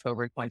on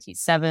October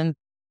 27th.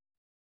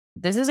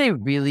 This is a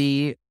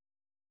really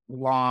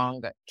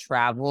long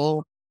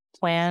travel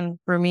plan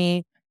for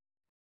me.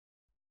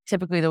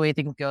 Typically, the way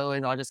things go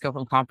is I'll just go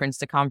from conference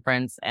to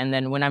conference. And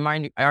then when I'm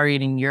already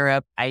in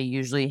Europe, I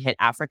usually hit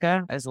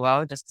Africa as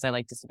well, just because I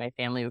like to see my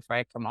family before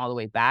I come all the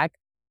way back.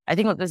 I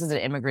think this is an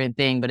immigrant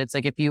thing, but it's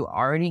like if you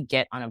already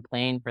get on a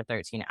plane for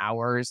 13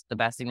 hours, the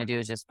best thing to do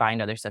is just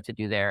find other stuff to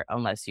do there,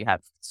 unless you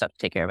have stuff to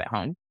take care of at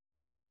home.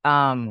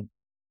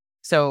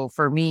 So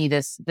for me,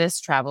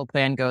 this travel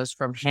plan goes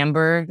from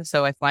Hamburg.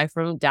 So I fly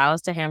from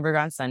Dallas to Hamburg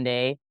on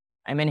Sunday.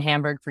 I'm in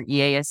Hamburg for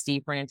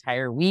EASD for an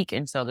entire week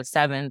until the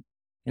 7th.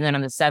 And then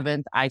on the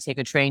 7th, I take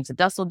a train to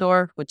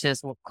Dusseldorf, which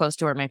is close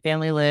to where my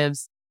family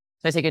lives.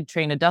 So I take a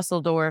train to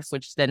Dusseldorf,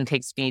 which then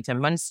takes me to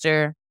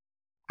Munster.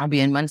 I'll be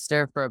in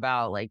Munster for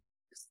about like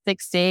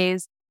 6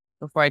 days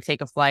before I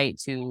take a flight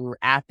to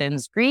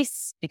Athens,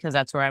 Greece, because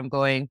that's where I'm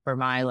going for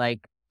my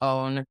like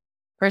own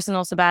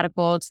personal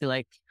sabbatical to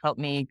like help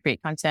me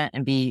create content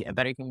and be a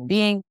better human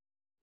being.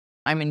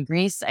 I'm in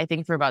Greece, I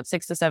think, for about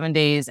 6 to 7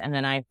 days. And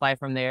then I fly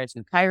from there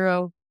to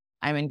Cairo.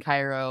 I'm in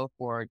Cairo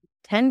for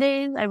 10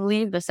 days, I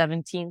believe, the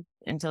 17th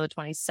until the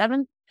 27th.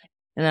 And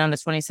then on the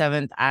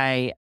 27th,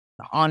 I'm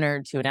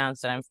honored to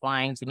announce that I'm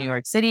flying to New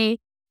York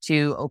City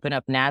to open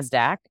up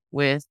NASDAQ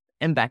with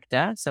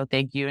Embecta. So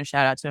thank you and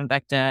shout out to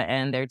Embecta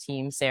and their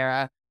team,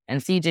 Sarah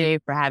and CJ,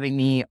 for having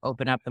me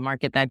open up the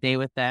market that day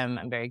with them.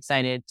 I'm very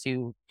excited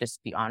to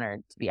just be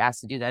honored to be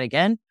asked to do that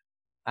again.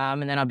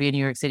 And then I'll be in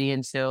New York City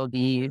until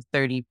the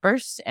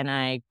 31st, and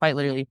I quite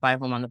literally fly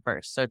home on the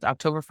 1st. So it's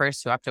October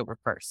 1st to October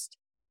 1st.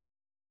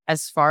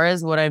 As far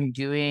as what I'm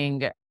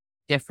doing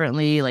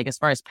differently, like as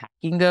far as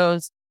packing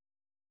goes,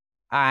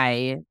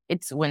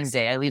 it's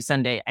Wednesday. I leave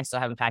Sunday. I still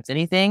haven't packed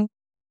anything.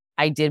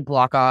 I did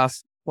block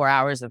off 4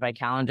 hours of my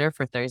calendar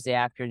for Thursday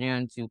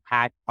afternoon to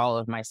pack all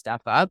of my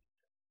stuff up.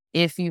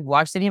 If you've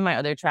watched any of my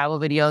other travel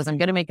videos, I'm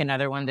going to make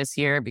another one this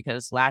year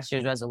because last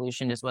year's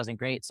resolution just wasn't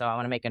great. So I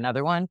want to make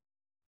another one.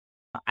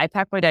 I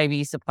pack my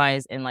diabetes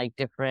supplies in like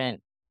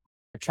different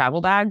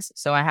travel bags.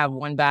 So I have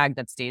one bag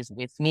that stays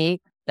with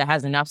me that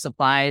has enough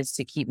supplies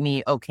to keep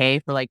me okay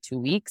for like 2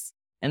 weeks.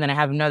 And then I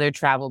have another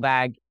travel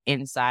bag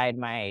inside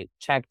my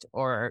checked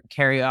or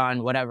carry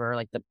on, whatever,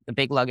 like the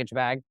big luggage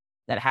bag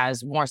that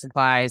has more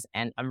supplies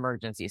and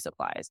emergency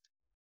supplies.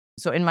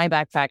 So in my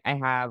backpack, I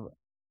have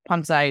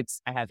pump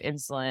sites, I have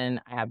insulin,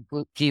 I have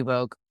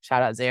Gvoke,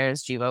 shout out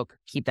Zares, Gvoke,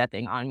 keep that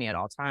thing on me at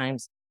all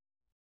times.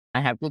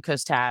 I have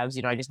glucose tabs,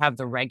 I just have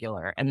the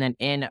regular. And then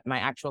in my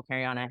actual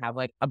carry-on, I have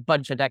like a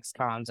bunch of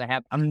Dexcoms. I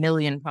have a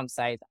million pump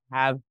sites. I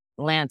have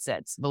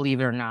Lancets, believe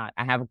it or not.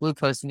 I have a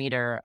glucose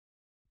meter.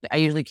 I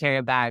usually carry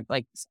a bag,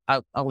 like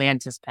a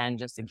Lantus pen,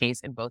 just in case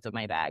in both of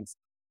my bags.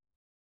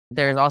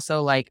 There's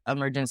also like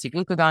emergency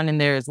glucagon in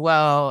there as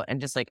well.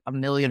 And just like a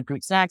million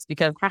fruit snacks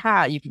because,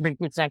 you can bring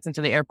fruit snacks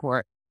into the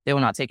airport. They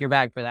will not take your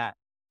bag for that.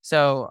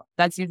 So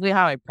that's usually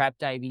how I prep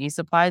diabetes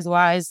supplies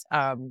wise.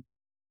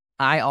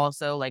 I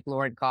also, like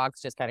Lauren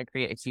Cox, just kind of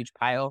create a huge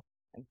pile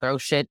and throw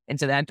shit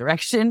into that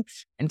direction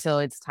until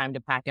it's time to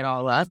pack it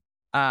all up.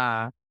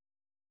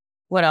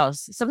 What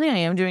else? Something I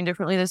am doing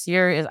differently this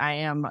year is I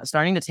am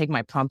starting to take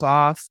my pump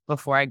off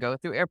before I go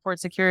through airport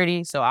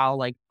security. So I'll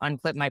like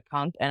unclip my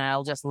pump and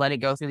I'll just let it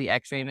go through the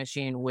x-ray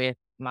machine with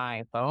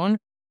my phone.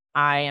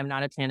 I am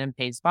not a Tandem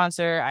paid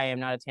sponsor. I am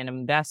not a Tandem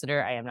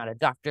ambassador. I am not a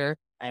doctor.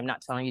 I am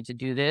not telling you to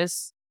do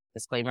this.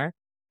 Disclaimer.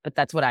 But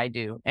that's what I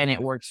do. And it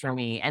works for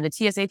me. And the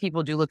TSA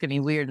people do look at me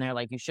weird and they're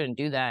like, you shouldn't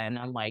do that. And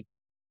I'm like,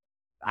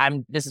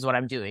 this is what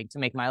I'm doing to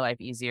make my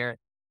life easier.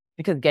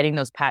 Because getting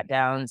those pat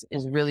downs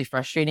is really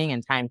frustrating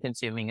and time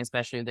consuming,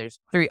 especially if there's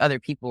 3 other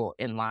people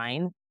in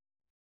line.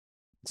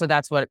 So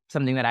that's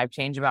something that I've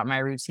changed about my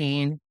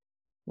routine.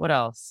 What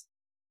else?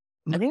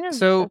 I think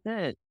that's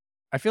it.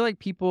 I feel like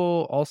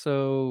people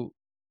also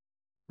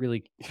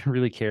really,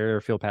 really care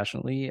or feel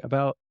passionately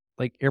about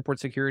like airport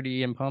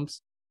security and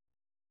pumps.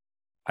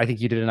 I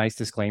think you did a nice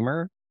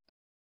disclaimer.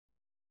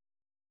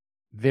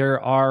 There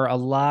are a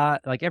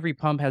lot, like every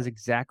pump has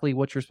exactly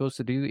what you're supposed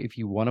to do if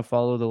you want to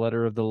follow the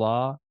letter of the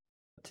law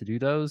to do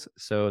those.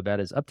 So that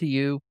is up to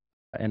you.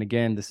 And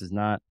again, this is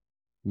not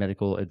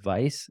medical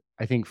advice.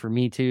 I think for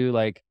me too,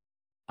 like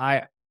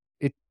Mr.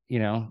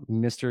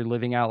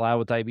 Living Out Loud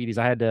with diabetes,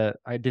 I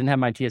didn't have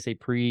my TSA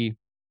pre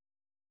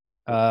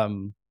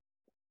on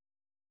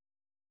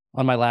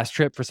my last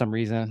trip for some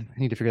reason. I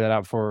need to figure that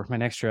out for my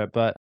next trip.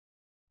 But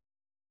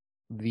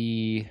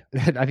I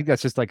think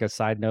that's just like a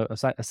side note.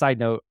 A side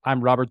note. I'm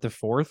Robert the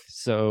Fourth,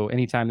 so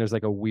anytime there's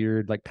like a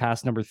weird like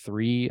past number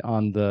 3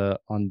 on the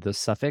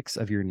suffix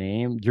of your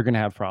name, you're gonna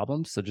have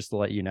problems. So just to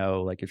let you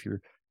know, like if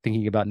you're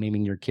thinking about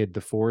naming your kid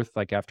the 4th,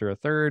 like after a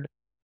 3rd,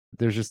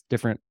 there's just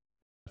different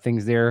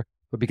things there.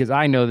 But because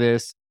I know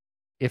this,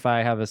 if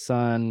I have a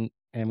son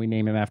and we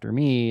name him after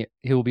me,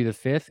 he will be the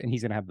 5th, and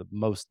he's gonna have the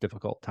most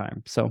difficult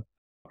time. So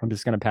I'm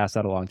just gonna pass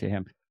that along to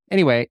him.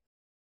 Anyway.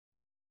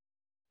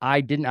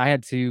 I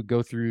had to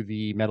go through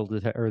the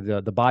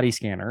the body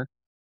scanner,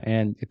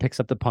 and it picks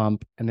up the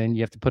pump, and then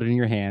you have to put it in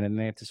your hand, and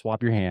they have to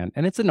swap your hand,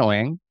 and it's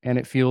annoying, and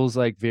it feels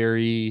like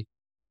very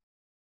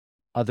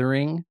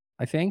othering,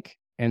 I think.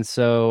 And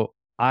so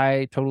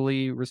I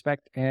totally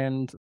respect,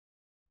 and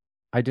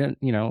I didn't,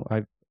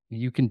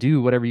 you can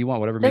do whatever you want,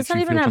 whatever That's makes you not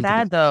feel even that comfortable.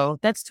 bad though.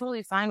 That's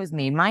totally fine with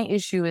me. My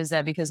issue is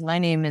that because my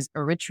name is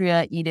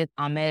Eritrea Edith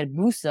Ahmed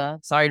Musa,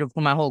 sorry to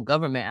put my whole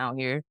government out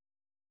here.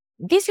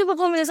 These people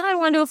told me this, I don't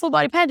want to do a full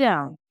body pat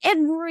down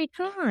every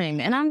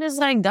time. And I'm just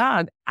like,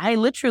 dog, I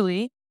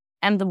literally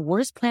am the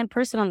worst planned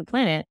person on the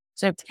planet.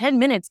 So I have 10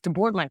 minutes to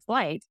board my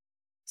flight.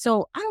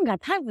 So I don't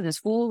got time for this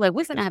fool. Like,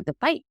 we're going to have to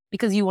fight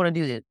because you want to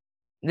do this.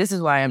 This is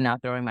why I'm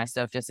not throwing my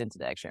stuff just into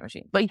the x-ray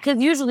machine. But because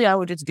usually I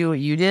would just do what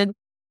you did.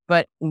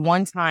 But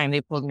one time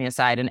they pulled me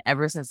aside, and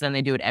ever since then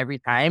they do it every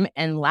time.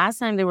 And last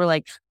time they were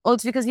like, oh,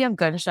 it's because you have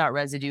gunshot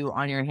residue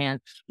on your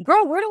hands.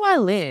 Girl, where do I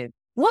live?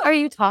 What are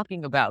you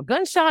talking about?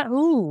 Gunshot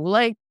who?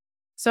 Like,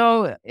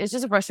 so it's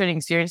just a frustrating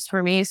experience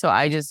for me. So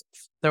I just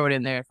throw it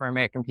in there for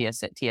American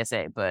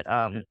TSA. But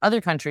other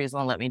countries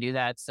won't let me do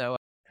that. So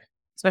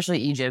especially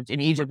Egypt.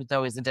 In Egypt, it's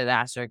always a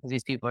disaster because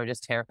these people are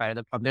just terrified of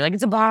the pump. They're like,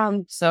 it's a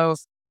bomb. So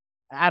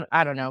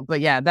I don't know. But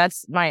yeah,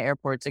 that's my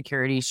airport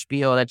security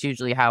spiel. That's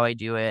usually how I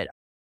do it.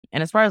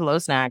 And as far as low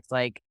snacks,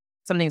 like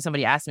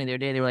somebody asked me the other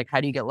day, they were like,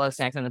 how do you get low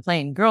snacks on the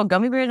plane? Girl,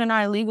 gummy bears are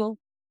not illegal.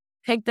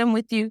 Take them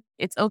with you.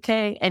 It's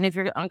okay. And if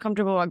you're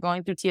uncomfortable about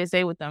going through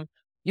TSA with them,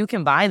 you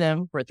can buy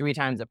them for 3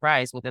 times the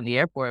price within the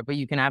airport, but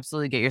you can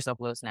absolutely get yourself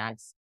low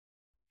snacks.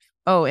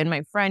 Oh, and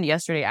my friend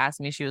yesterday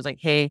asked me, she was like,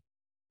 hey,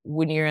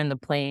 when you're in the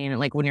plane,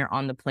 like when you're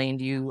on the plane,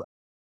 do you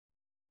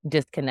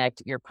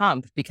disconnect your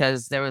pump?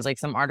 Because there was like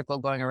some article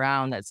going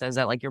around that says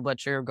that like your blood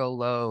sugar go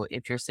low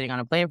if you're sitting on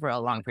a plane for a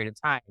long period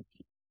of time.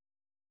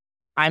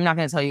 I'm not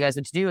going to tell you guys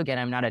what to do. Again,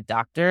 I'm not a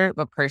doctor,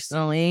 but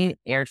personally,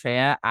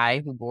 Ertirea,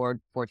 who board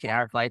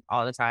 14-hour flights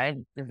all the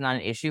time, is not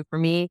an issue for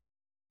me.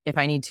 If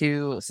I need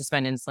to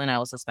suspend insulin, I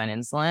will suspend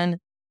insulin.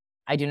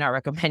 I do not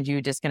recommend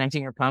you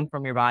disconnecting your pump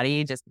from your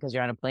body just because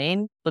you're on a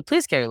plane, but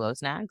please carry low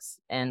snacks.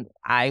 And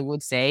I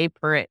would say,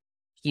 per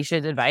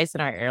Keisha's advice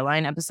in our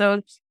airline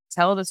episode,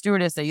 tell the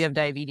stewardess that you have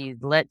diabetes,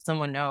 let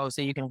someone know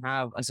so you can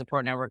have a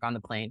support network on the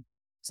plane.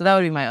 So that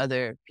would be my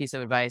other piece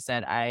of advice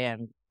that I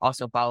am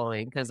also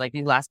following. Because like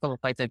these last couple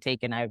of flights I've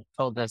taken, I've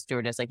told the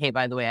stewardess like, hey,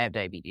 by the way, I have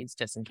diabetes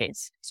just in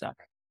case. So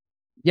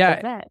Yeah,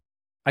 that.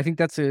 I think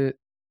that's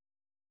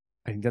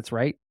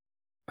right.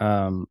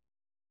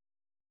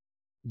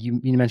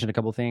 You mentioned a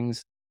couple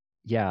things.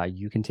 Yeah,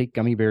 you can take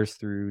gummy bears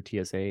through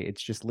TSA.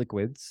 It's just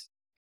liquids.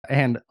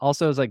 And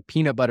also it's like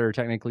peanut butter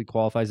technically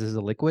qualifies as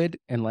a liquid,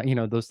 and like,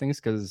 those things,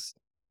 because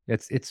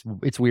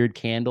it's weird.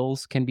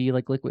 Candles can be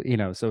like liquid,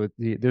 so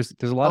there's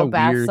a lot Oh, of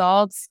bath weird.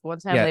 salts. One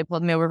time Yeah. they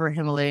pulled me over for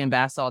Himalayan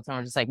bath salts and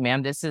we're just like,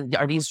 ma'am,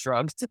 are these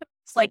drugs?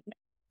 It's like,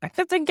 I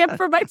have to get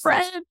for my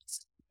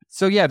friends.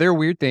 So yeah, there are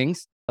weird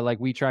things.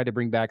 Like we tried to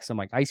bring back some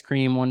like ice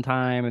cream one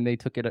time, and they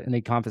took it and they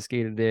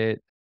confiscated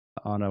it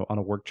on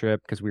a work trip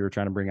because we were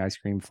trying to bring ice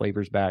cream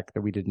flavors back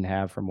that we didn't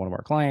have from one of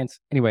our clients.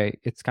 Anyway,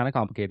 it's kind of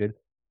complicated.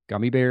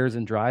 Gummy bears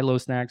and dry low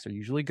snacks are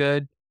usually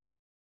good.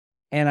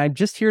 And I'm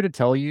just here to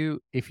tell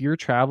you, if you're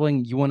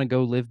traveling, you want to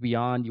go live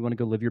beyond, you want to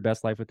go live your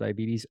best life with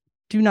diabetes,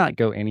 do not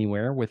go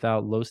anywhere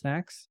without low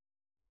snacks.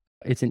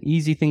 It's an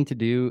easy thing to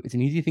do. It's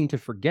an easy thing to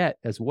forget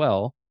as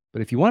well.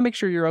 But if you want to make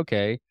sure you're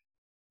okay,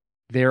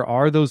 there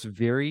are those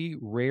very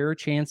rare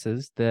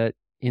chances that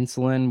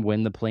insulin,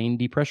 when the plane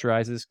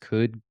depressurizes,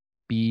 could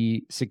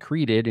be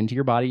secreted into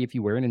your body if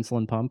you wear an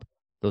insulin pump.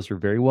 Those are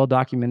very well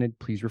documented.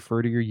 Please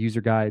refer to your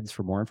user guides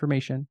for more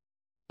information.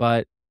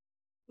 But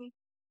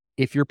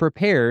if you're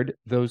prepared,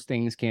 those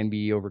things can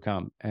be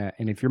overcome,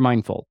 and if you're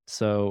mindful.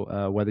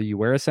 So whether you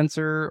wear a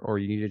sensor or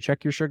you need to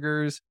check your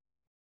sugars,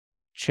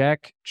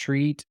 check,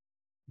 treat,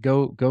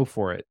 go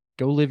for it.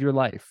 Go live your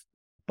life,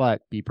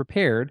 but be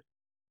prepared.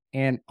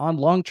 And on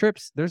long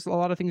trips, there's a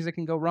lot of things that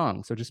can go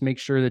wrong. So just make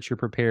sure that you're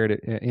prepared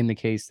in the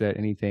case that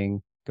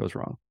anything goes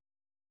wrong.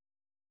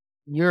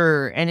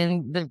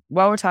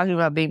 While we're talking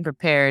about being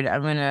prepared,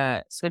 I'm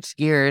gonna switch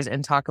gears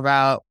and talk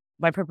about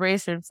my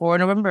preparation for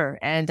November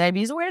and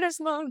Diabetes Awareness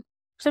Month,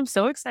 which I'm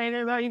so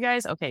excited about, you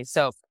guys. Okay,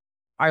 so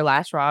our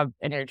last Rob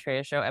and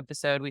Ertirea Show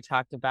episode, we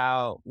talked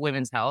about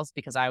women's health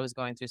because I was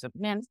going through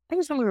something. Man, I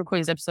just when we record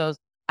these episodes,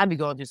 I'd be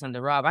going through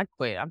something. Rob, I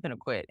quit. I'm gonna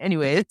quit.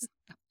 Anyways,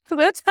 so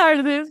I'm tired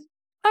of this.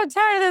 I'm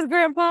tired of this,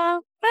 Grandpa.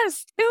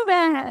 That's too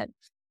bad.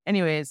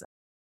 Anyways,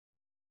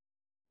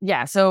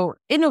 yeah, so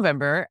in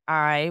November,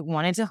 I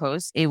wanted to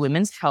host a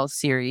women's health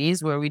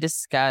series where we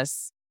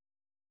discuss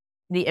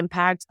the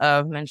impact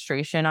of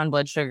menstruation on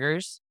blood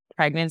sugars,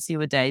 pregnancy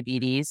with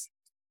diabetes,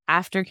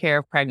 aftercare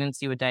of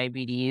pregnancy with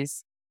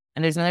diabetes.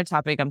 And there's another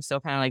topic I'm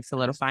still kind of like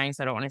solidifying,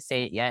 so I don't want to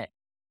say it yet.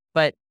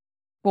 But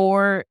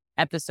 4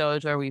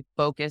 episodes where we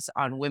focus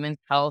on women's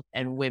health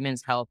and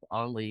women's health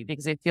only,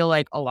 because I feel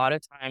like a lot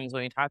of times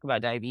when we talk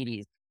about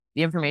diabetes,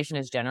 the information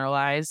is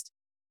generalized,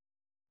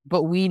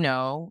 but we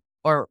know,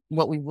 or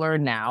what we've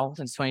learned now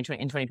since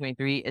 2020 in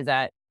 2023, is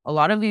that a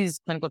lot of these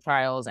clinical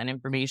trials and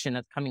information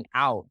that's coming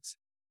out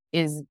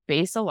is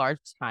based a large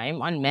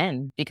time on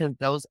men because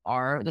those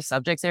are the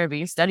subjects that are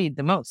being studied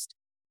the most.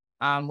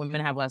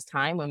 Women have less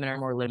time, women are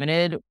more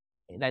limited.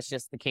 That's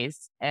just the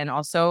case. And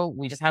also,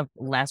 we just have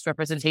less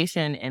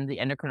representation in the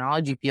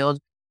endocrinology field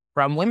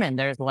from women.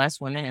 There's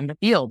less women in the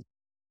field.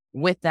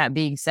 With that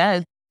being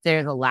said,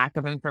 there's a lack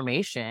of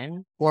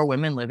information for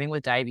women living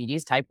with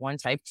diabetes, type 1,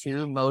 type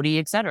 2, MODY,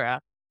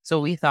 etc. So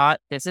we thought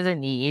this is a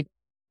need.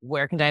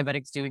 Where can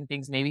diabetics doing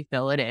things maybe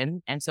fill it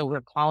in? And so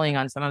we're calling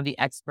on some of the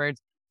experts,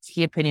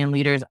 key opinion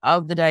leaders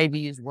of the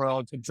diabetes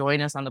world to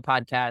join us on the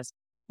podcast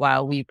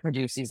while we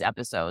produce these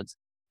episodes.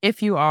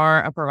 If you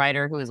are a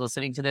provider who is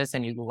listening to this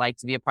and you'd like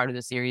to be a part of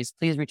the series,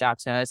 please reach out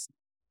to us.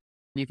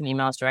 You can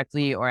email us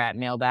directly or at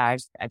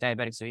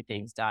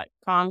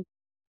mailbags@diabeticsdoingthings.com.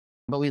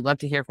 But we'd love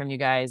to hear from you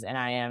guys. And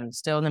I am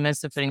still in the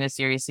midst of putting this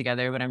series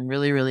together, but I'm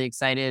really, really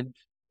excited.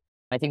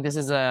 I think this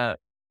is I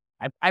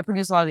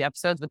produce a lot of the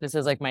episodes, but this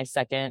is like my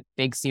second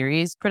big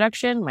series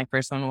production. My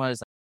first one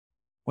was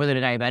Whether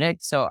to Diabetic.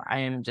 So I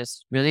am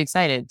just really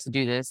excited to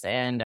do this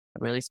and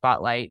really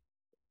spotlight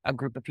a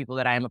group of people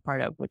that I am a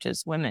part of, which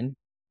is women.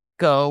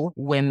 Go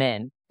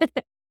women.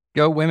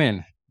 Go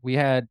women. We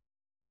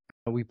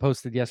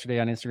posted yesterday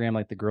on Instagram,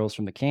 like the girls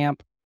from the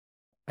camp.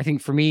 I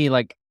think for me,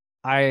 like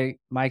my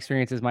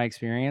experience is my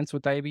experience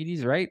with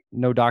diabetes, right?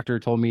 No doctor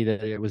told me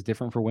that it was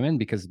different for women,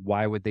 because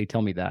why would they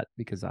tell me that?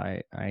 Because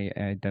I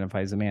identify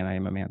as a man. I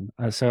am a man.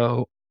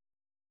 So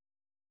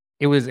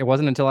it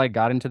wasn't until I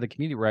got into the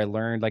community where I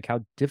learned like how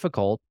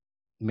difficult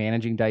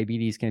managing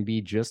diabetes can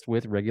be just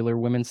with regular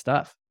women's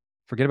stuff.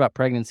 Forget about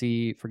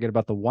pregnancy, forget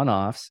about the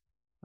one-offs.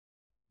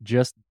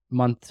 Just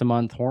month to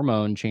month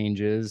hormone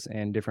changes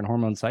and different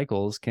hormone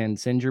cycles can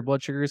send your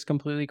blood sugars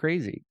completely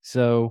crazy.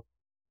 So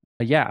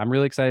yeah, I'm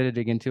really excited to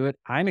dig into it.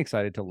 I'm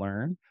excited to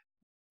learn.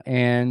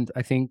 And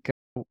I think,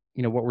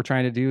 what we're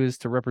trying to do is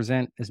to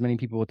represent as many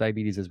people with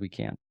diabetes as we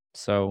can.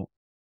 So,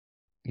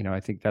 I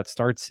think that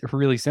starts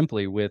really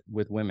simply with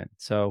women.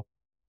 So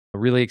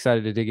Really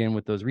excited to dig in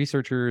with those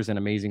researchers and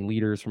amazing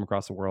leaders from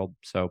across the world.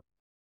 So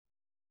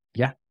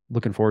yeah,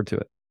 looking forward to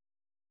it.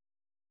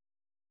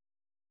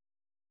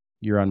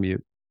 You're on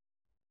mute.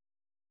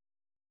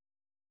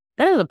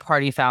 That is a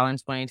party foul in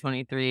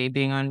 2023,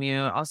 being on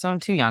mute. Also, I'm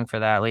too young for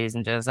that, ladies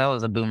and gents. That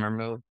was a boomer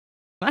move.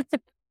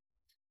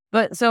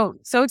 But so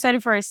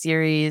excited for our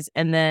series.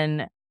 And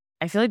then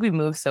I feel like we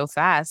move so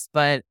fast,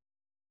 but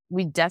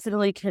we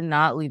definitely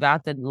cannot leave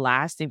out the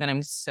last thing that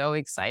I'm so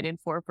excited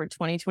for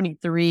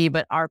 2023,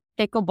 but our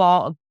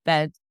pickleball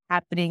event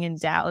happening in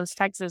Dallas,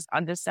 Texas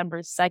on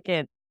December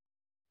 2nd.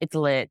 It's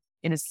lit.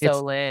 It is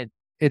so lit.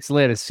 It's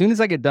lit. As soon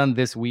as I get done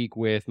this week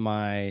with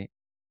my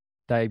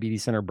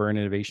Diabetes Center Berne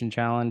Innovation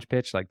Challenge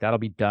pitch, like that'll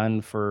be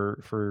done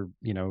for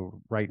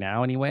right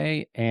now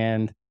anyway.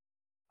 And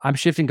I'm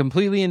shifting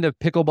completely into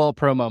pickleball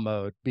promo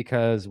mode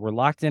because we're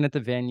locked in at the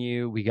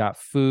venue. We got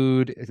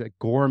food. It's a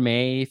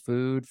gourmet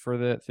food for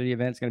the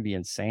event. It's going to be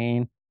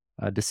insane.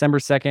 December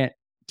 2nd,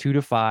 2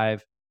 to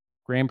 5,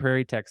 Grand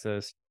Prairie,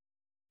 Texas.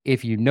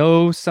 If you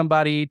know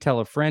somebody, tell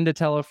a friend to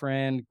tell a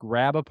friend,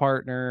 grab a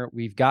partner.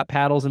 We've got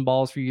paddles and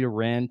balls for you to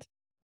rent.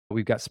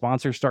 We've got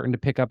sponsors starting to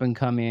pick up and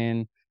come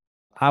in.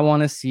 I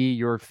want to see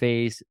your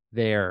face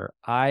there.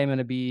 I am going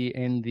to be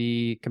in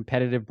the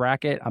competitive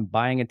bracket. I'm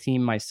buying a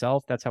team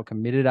myself. That's how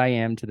committed I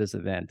am to this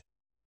event.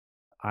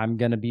 I'm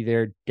going to be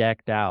there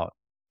decked out.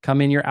 Come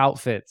in your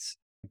outfits.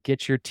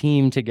 Get your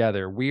team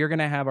together. We are going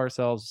to have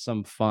ourselves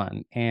some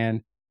fun.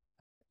 And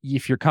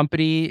if your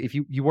company, if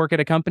you work at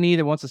a company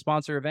that wants to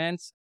sponsor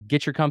events,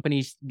 get your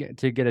company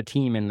to get a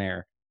team in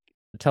there.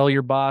 Tell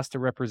your boss to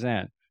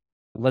represent.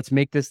 Let's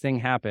make this thing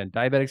happen.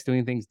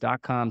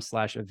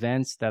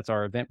 Diabeticsdoingthings.com/events. That's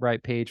our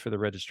Eventbrite page for the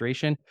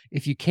registration.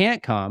 If you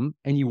can't come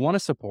and you want to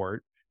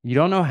support, you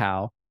don't know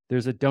how,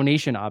 there's a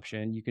donation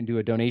option. You can do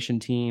a donation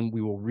team.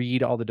 We will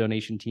read all the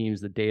donation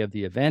teams the day of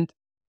the event.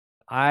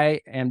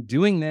 I am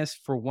doing this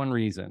for one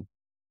reason,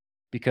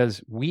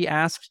 because we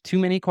asked too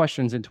many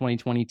questions in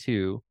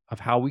 2022 of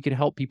how we could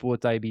help people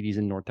with diabetes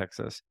in North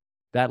Texas.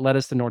 That led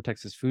us to North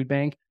Texas Food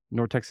Bank.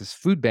 North Texas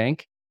Food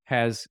Bank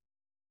has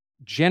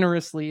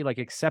generously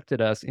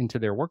accepted us into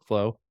their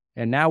workflow.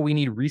 And now we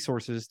need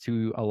resources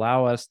to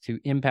allow us to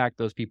impact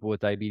those people with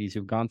diabetes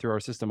who've gone through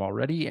our system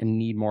already and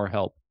need more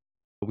help.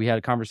 We had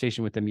a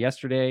conversation with them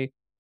yesterday.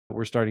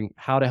 We're starting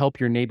How to Help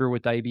Your Neighbor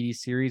with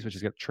Diabetes series, which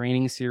is a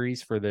training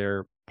series for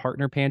their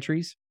partner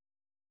pantries.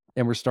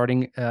 And we're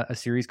starting a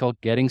series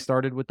called Getting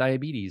Started with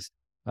Diabetes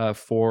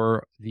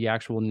for the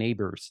actual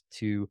neighbors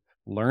to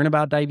learn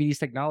about diabetes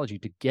technology,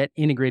 to get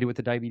integrated with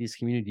the diabetes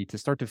community, to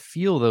start to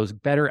feel those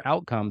better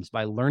outcomes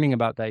by learning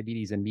about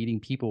diabetes and meeting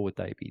people with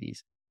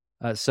diabetes.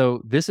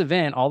 So this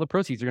event, all the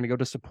proceeds are going to go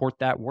to support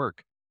that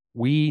work.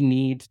 We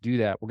need to do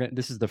that.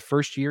 This is the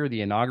first year of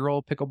the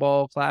inaugural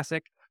Pickleball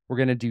Classic. We're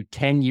going to do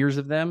 10 years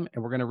of them,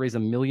 and we're going to raise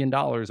 $1 million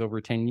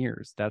over 10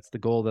 years. That's the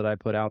goal that I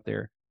put out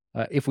there.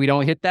 If we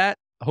don't hit that,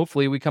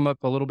 hopefully we come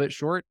up a little bit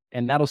short,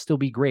 and that'll still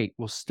be great.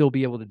 We'll still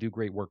be able to do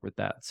great work with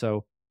that.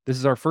 So this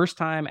is our first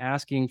time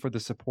asking for the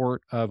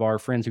support of our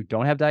friends who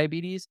don't have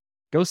diabetes.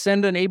 Go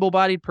send an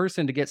able-bodied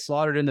person to get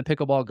slaughtered in the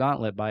pickleball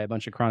gauntlet by a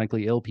bunch of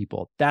chronically ill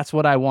people. That's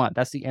what I want.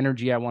 That's the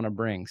energy I want to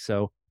bring.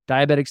 So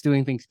Diabetics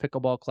Doing Things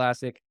Pickleball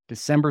Classic,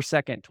 December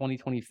 2nd,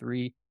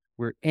 2023.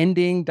 We're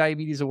ending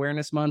Diabetes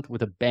Awareness Month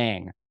with a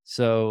bang.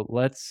 So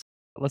let's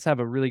have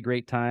a really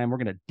great time. We're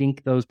going to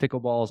dink those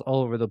pickleballs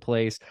all over the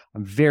place.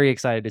 I'm very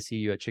excited to see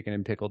you at Chicken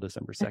and Pickle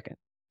December 2nd.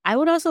 I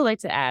would also like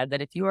to add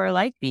that if you are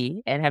like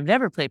me and have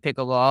never played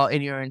pickleball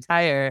in your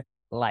entire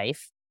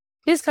life,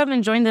 please come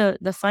and join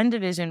the fun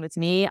division with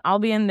me. I'll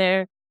be in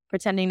there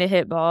pretending to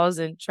hit balls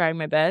and trying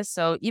my best.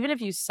 So even if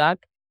you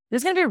suck,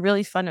 this is going to be a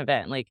really fun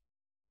event.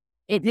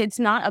 It's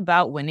not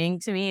about winning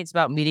to me. It's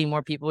about meeting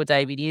more people with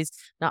diabetes.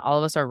 Not all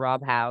of us are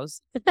Rob House.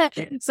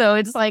 So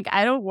it's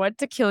I don't want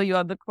to kill you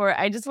on the court.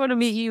 I just want to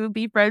meet you,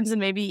 be friends, and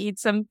maybe eat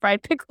some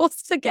fried pickles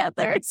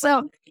together.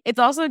 So it's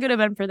also a good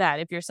event for that.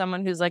 If you're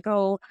someone who's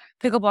oh,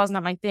 pickleball is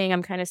not my thing,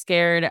 I'm kind of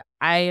scared,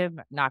 I am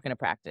not going to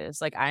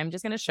practice. I'm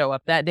just going to show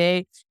up that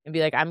day and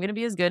be I'm going to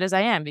be as good as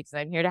I am because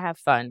I'm here to have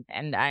fun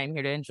and I'm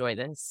here to enjoy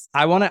this.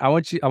 I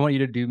want you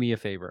to do me a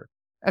favor.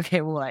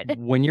 Okay, what?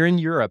 When you're in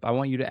Europe, I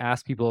want you to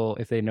ask people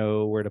if they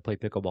know where to play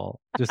pickleball,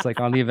 just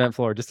on the event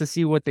floor, just to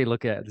see what they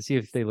look at, to see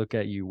if they look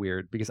at you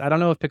weird. Because I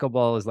don't know if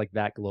pickleball is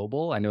that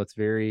global. I know it's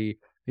very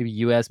maybe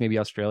US, maybe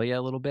Australia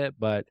a little bit,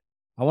 but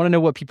I want to know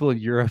what people in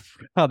Europe,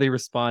 how they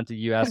respond to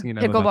you asking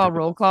them. Pickleball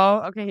roll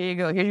call. Okay, here you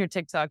go. Here's your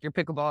TikTok, your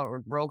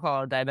pickleball roll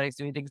call, Diabetics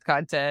Doing Things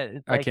content.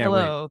 It's I can't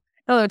hello,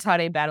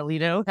 Tade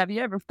Battleino. Have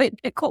you ever played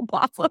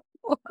pickleball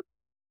before?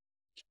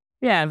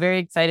 Yeah, I'm very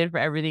excited for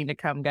everything to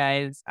come,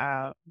 guys.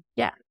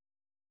 Yeah.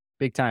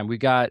 Big time. We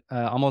got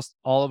almost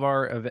all of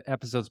our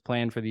episodes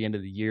planned for the end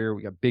of the year.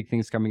 We got big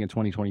things coming in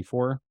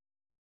 2024.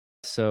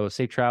 So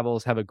safe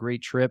travels. Have a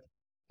great trip.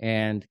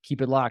 And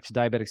keep it locked to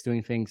Diabetics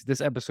Doing Things.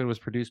 This episode was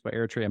produced by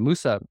Ertirea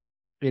Musa.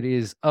 It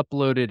is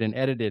uploaded and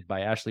edited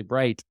by Ashley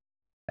Bright.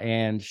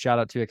 And shout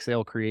out to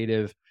Exhale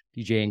Creative,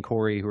 DJ and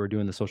Corey, who are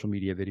doing the social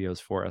media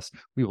videos for us.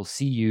 We will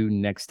see you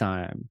next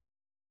time.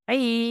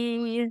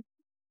 Bye.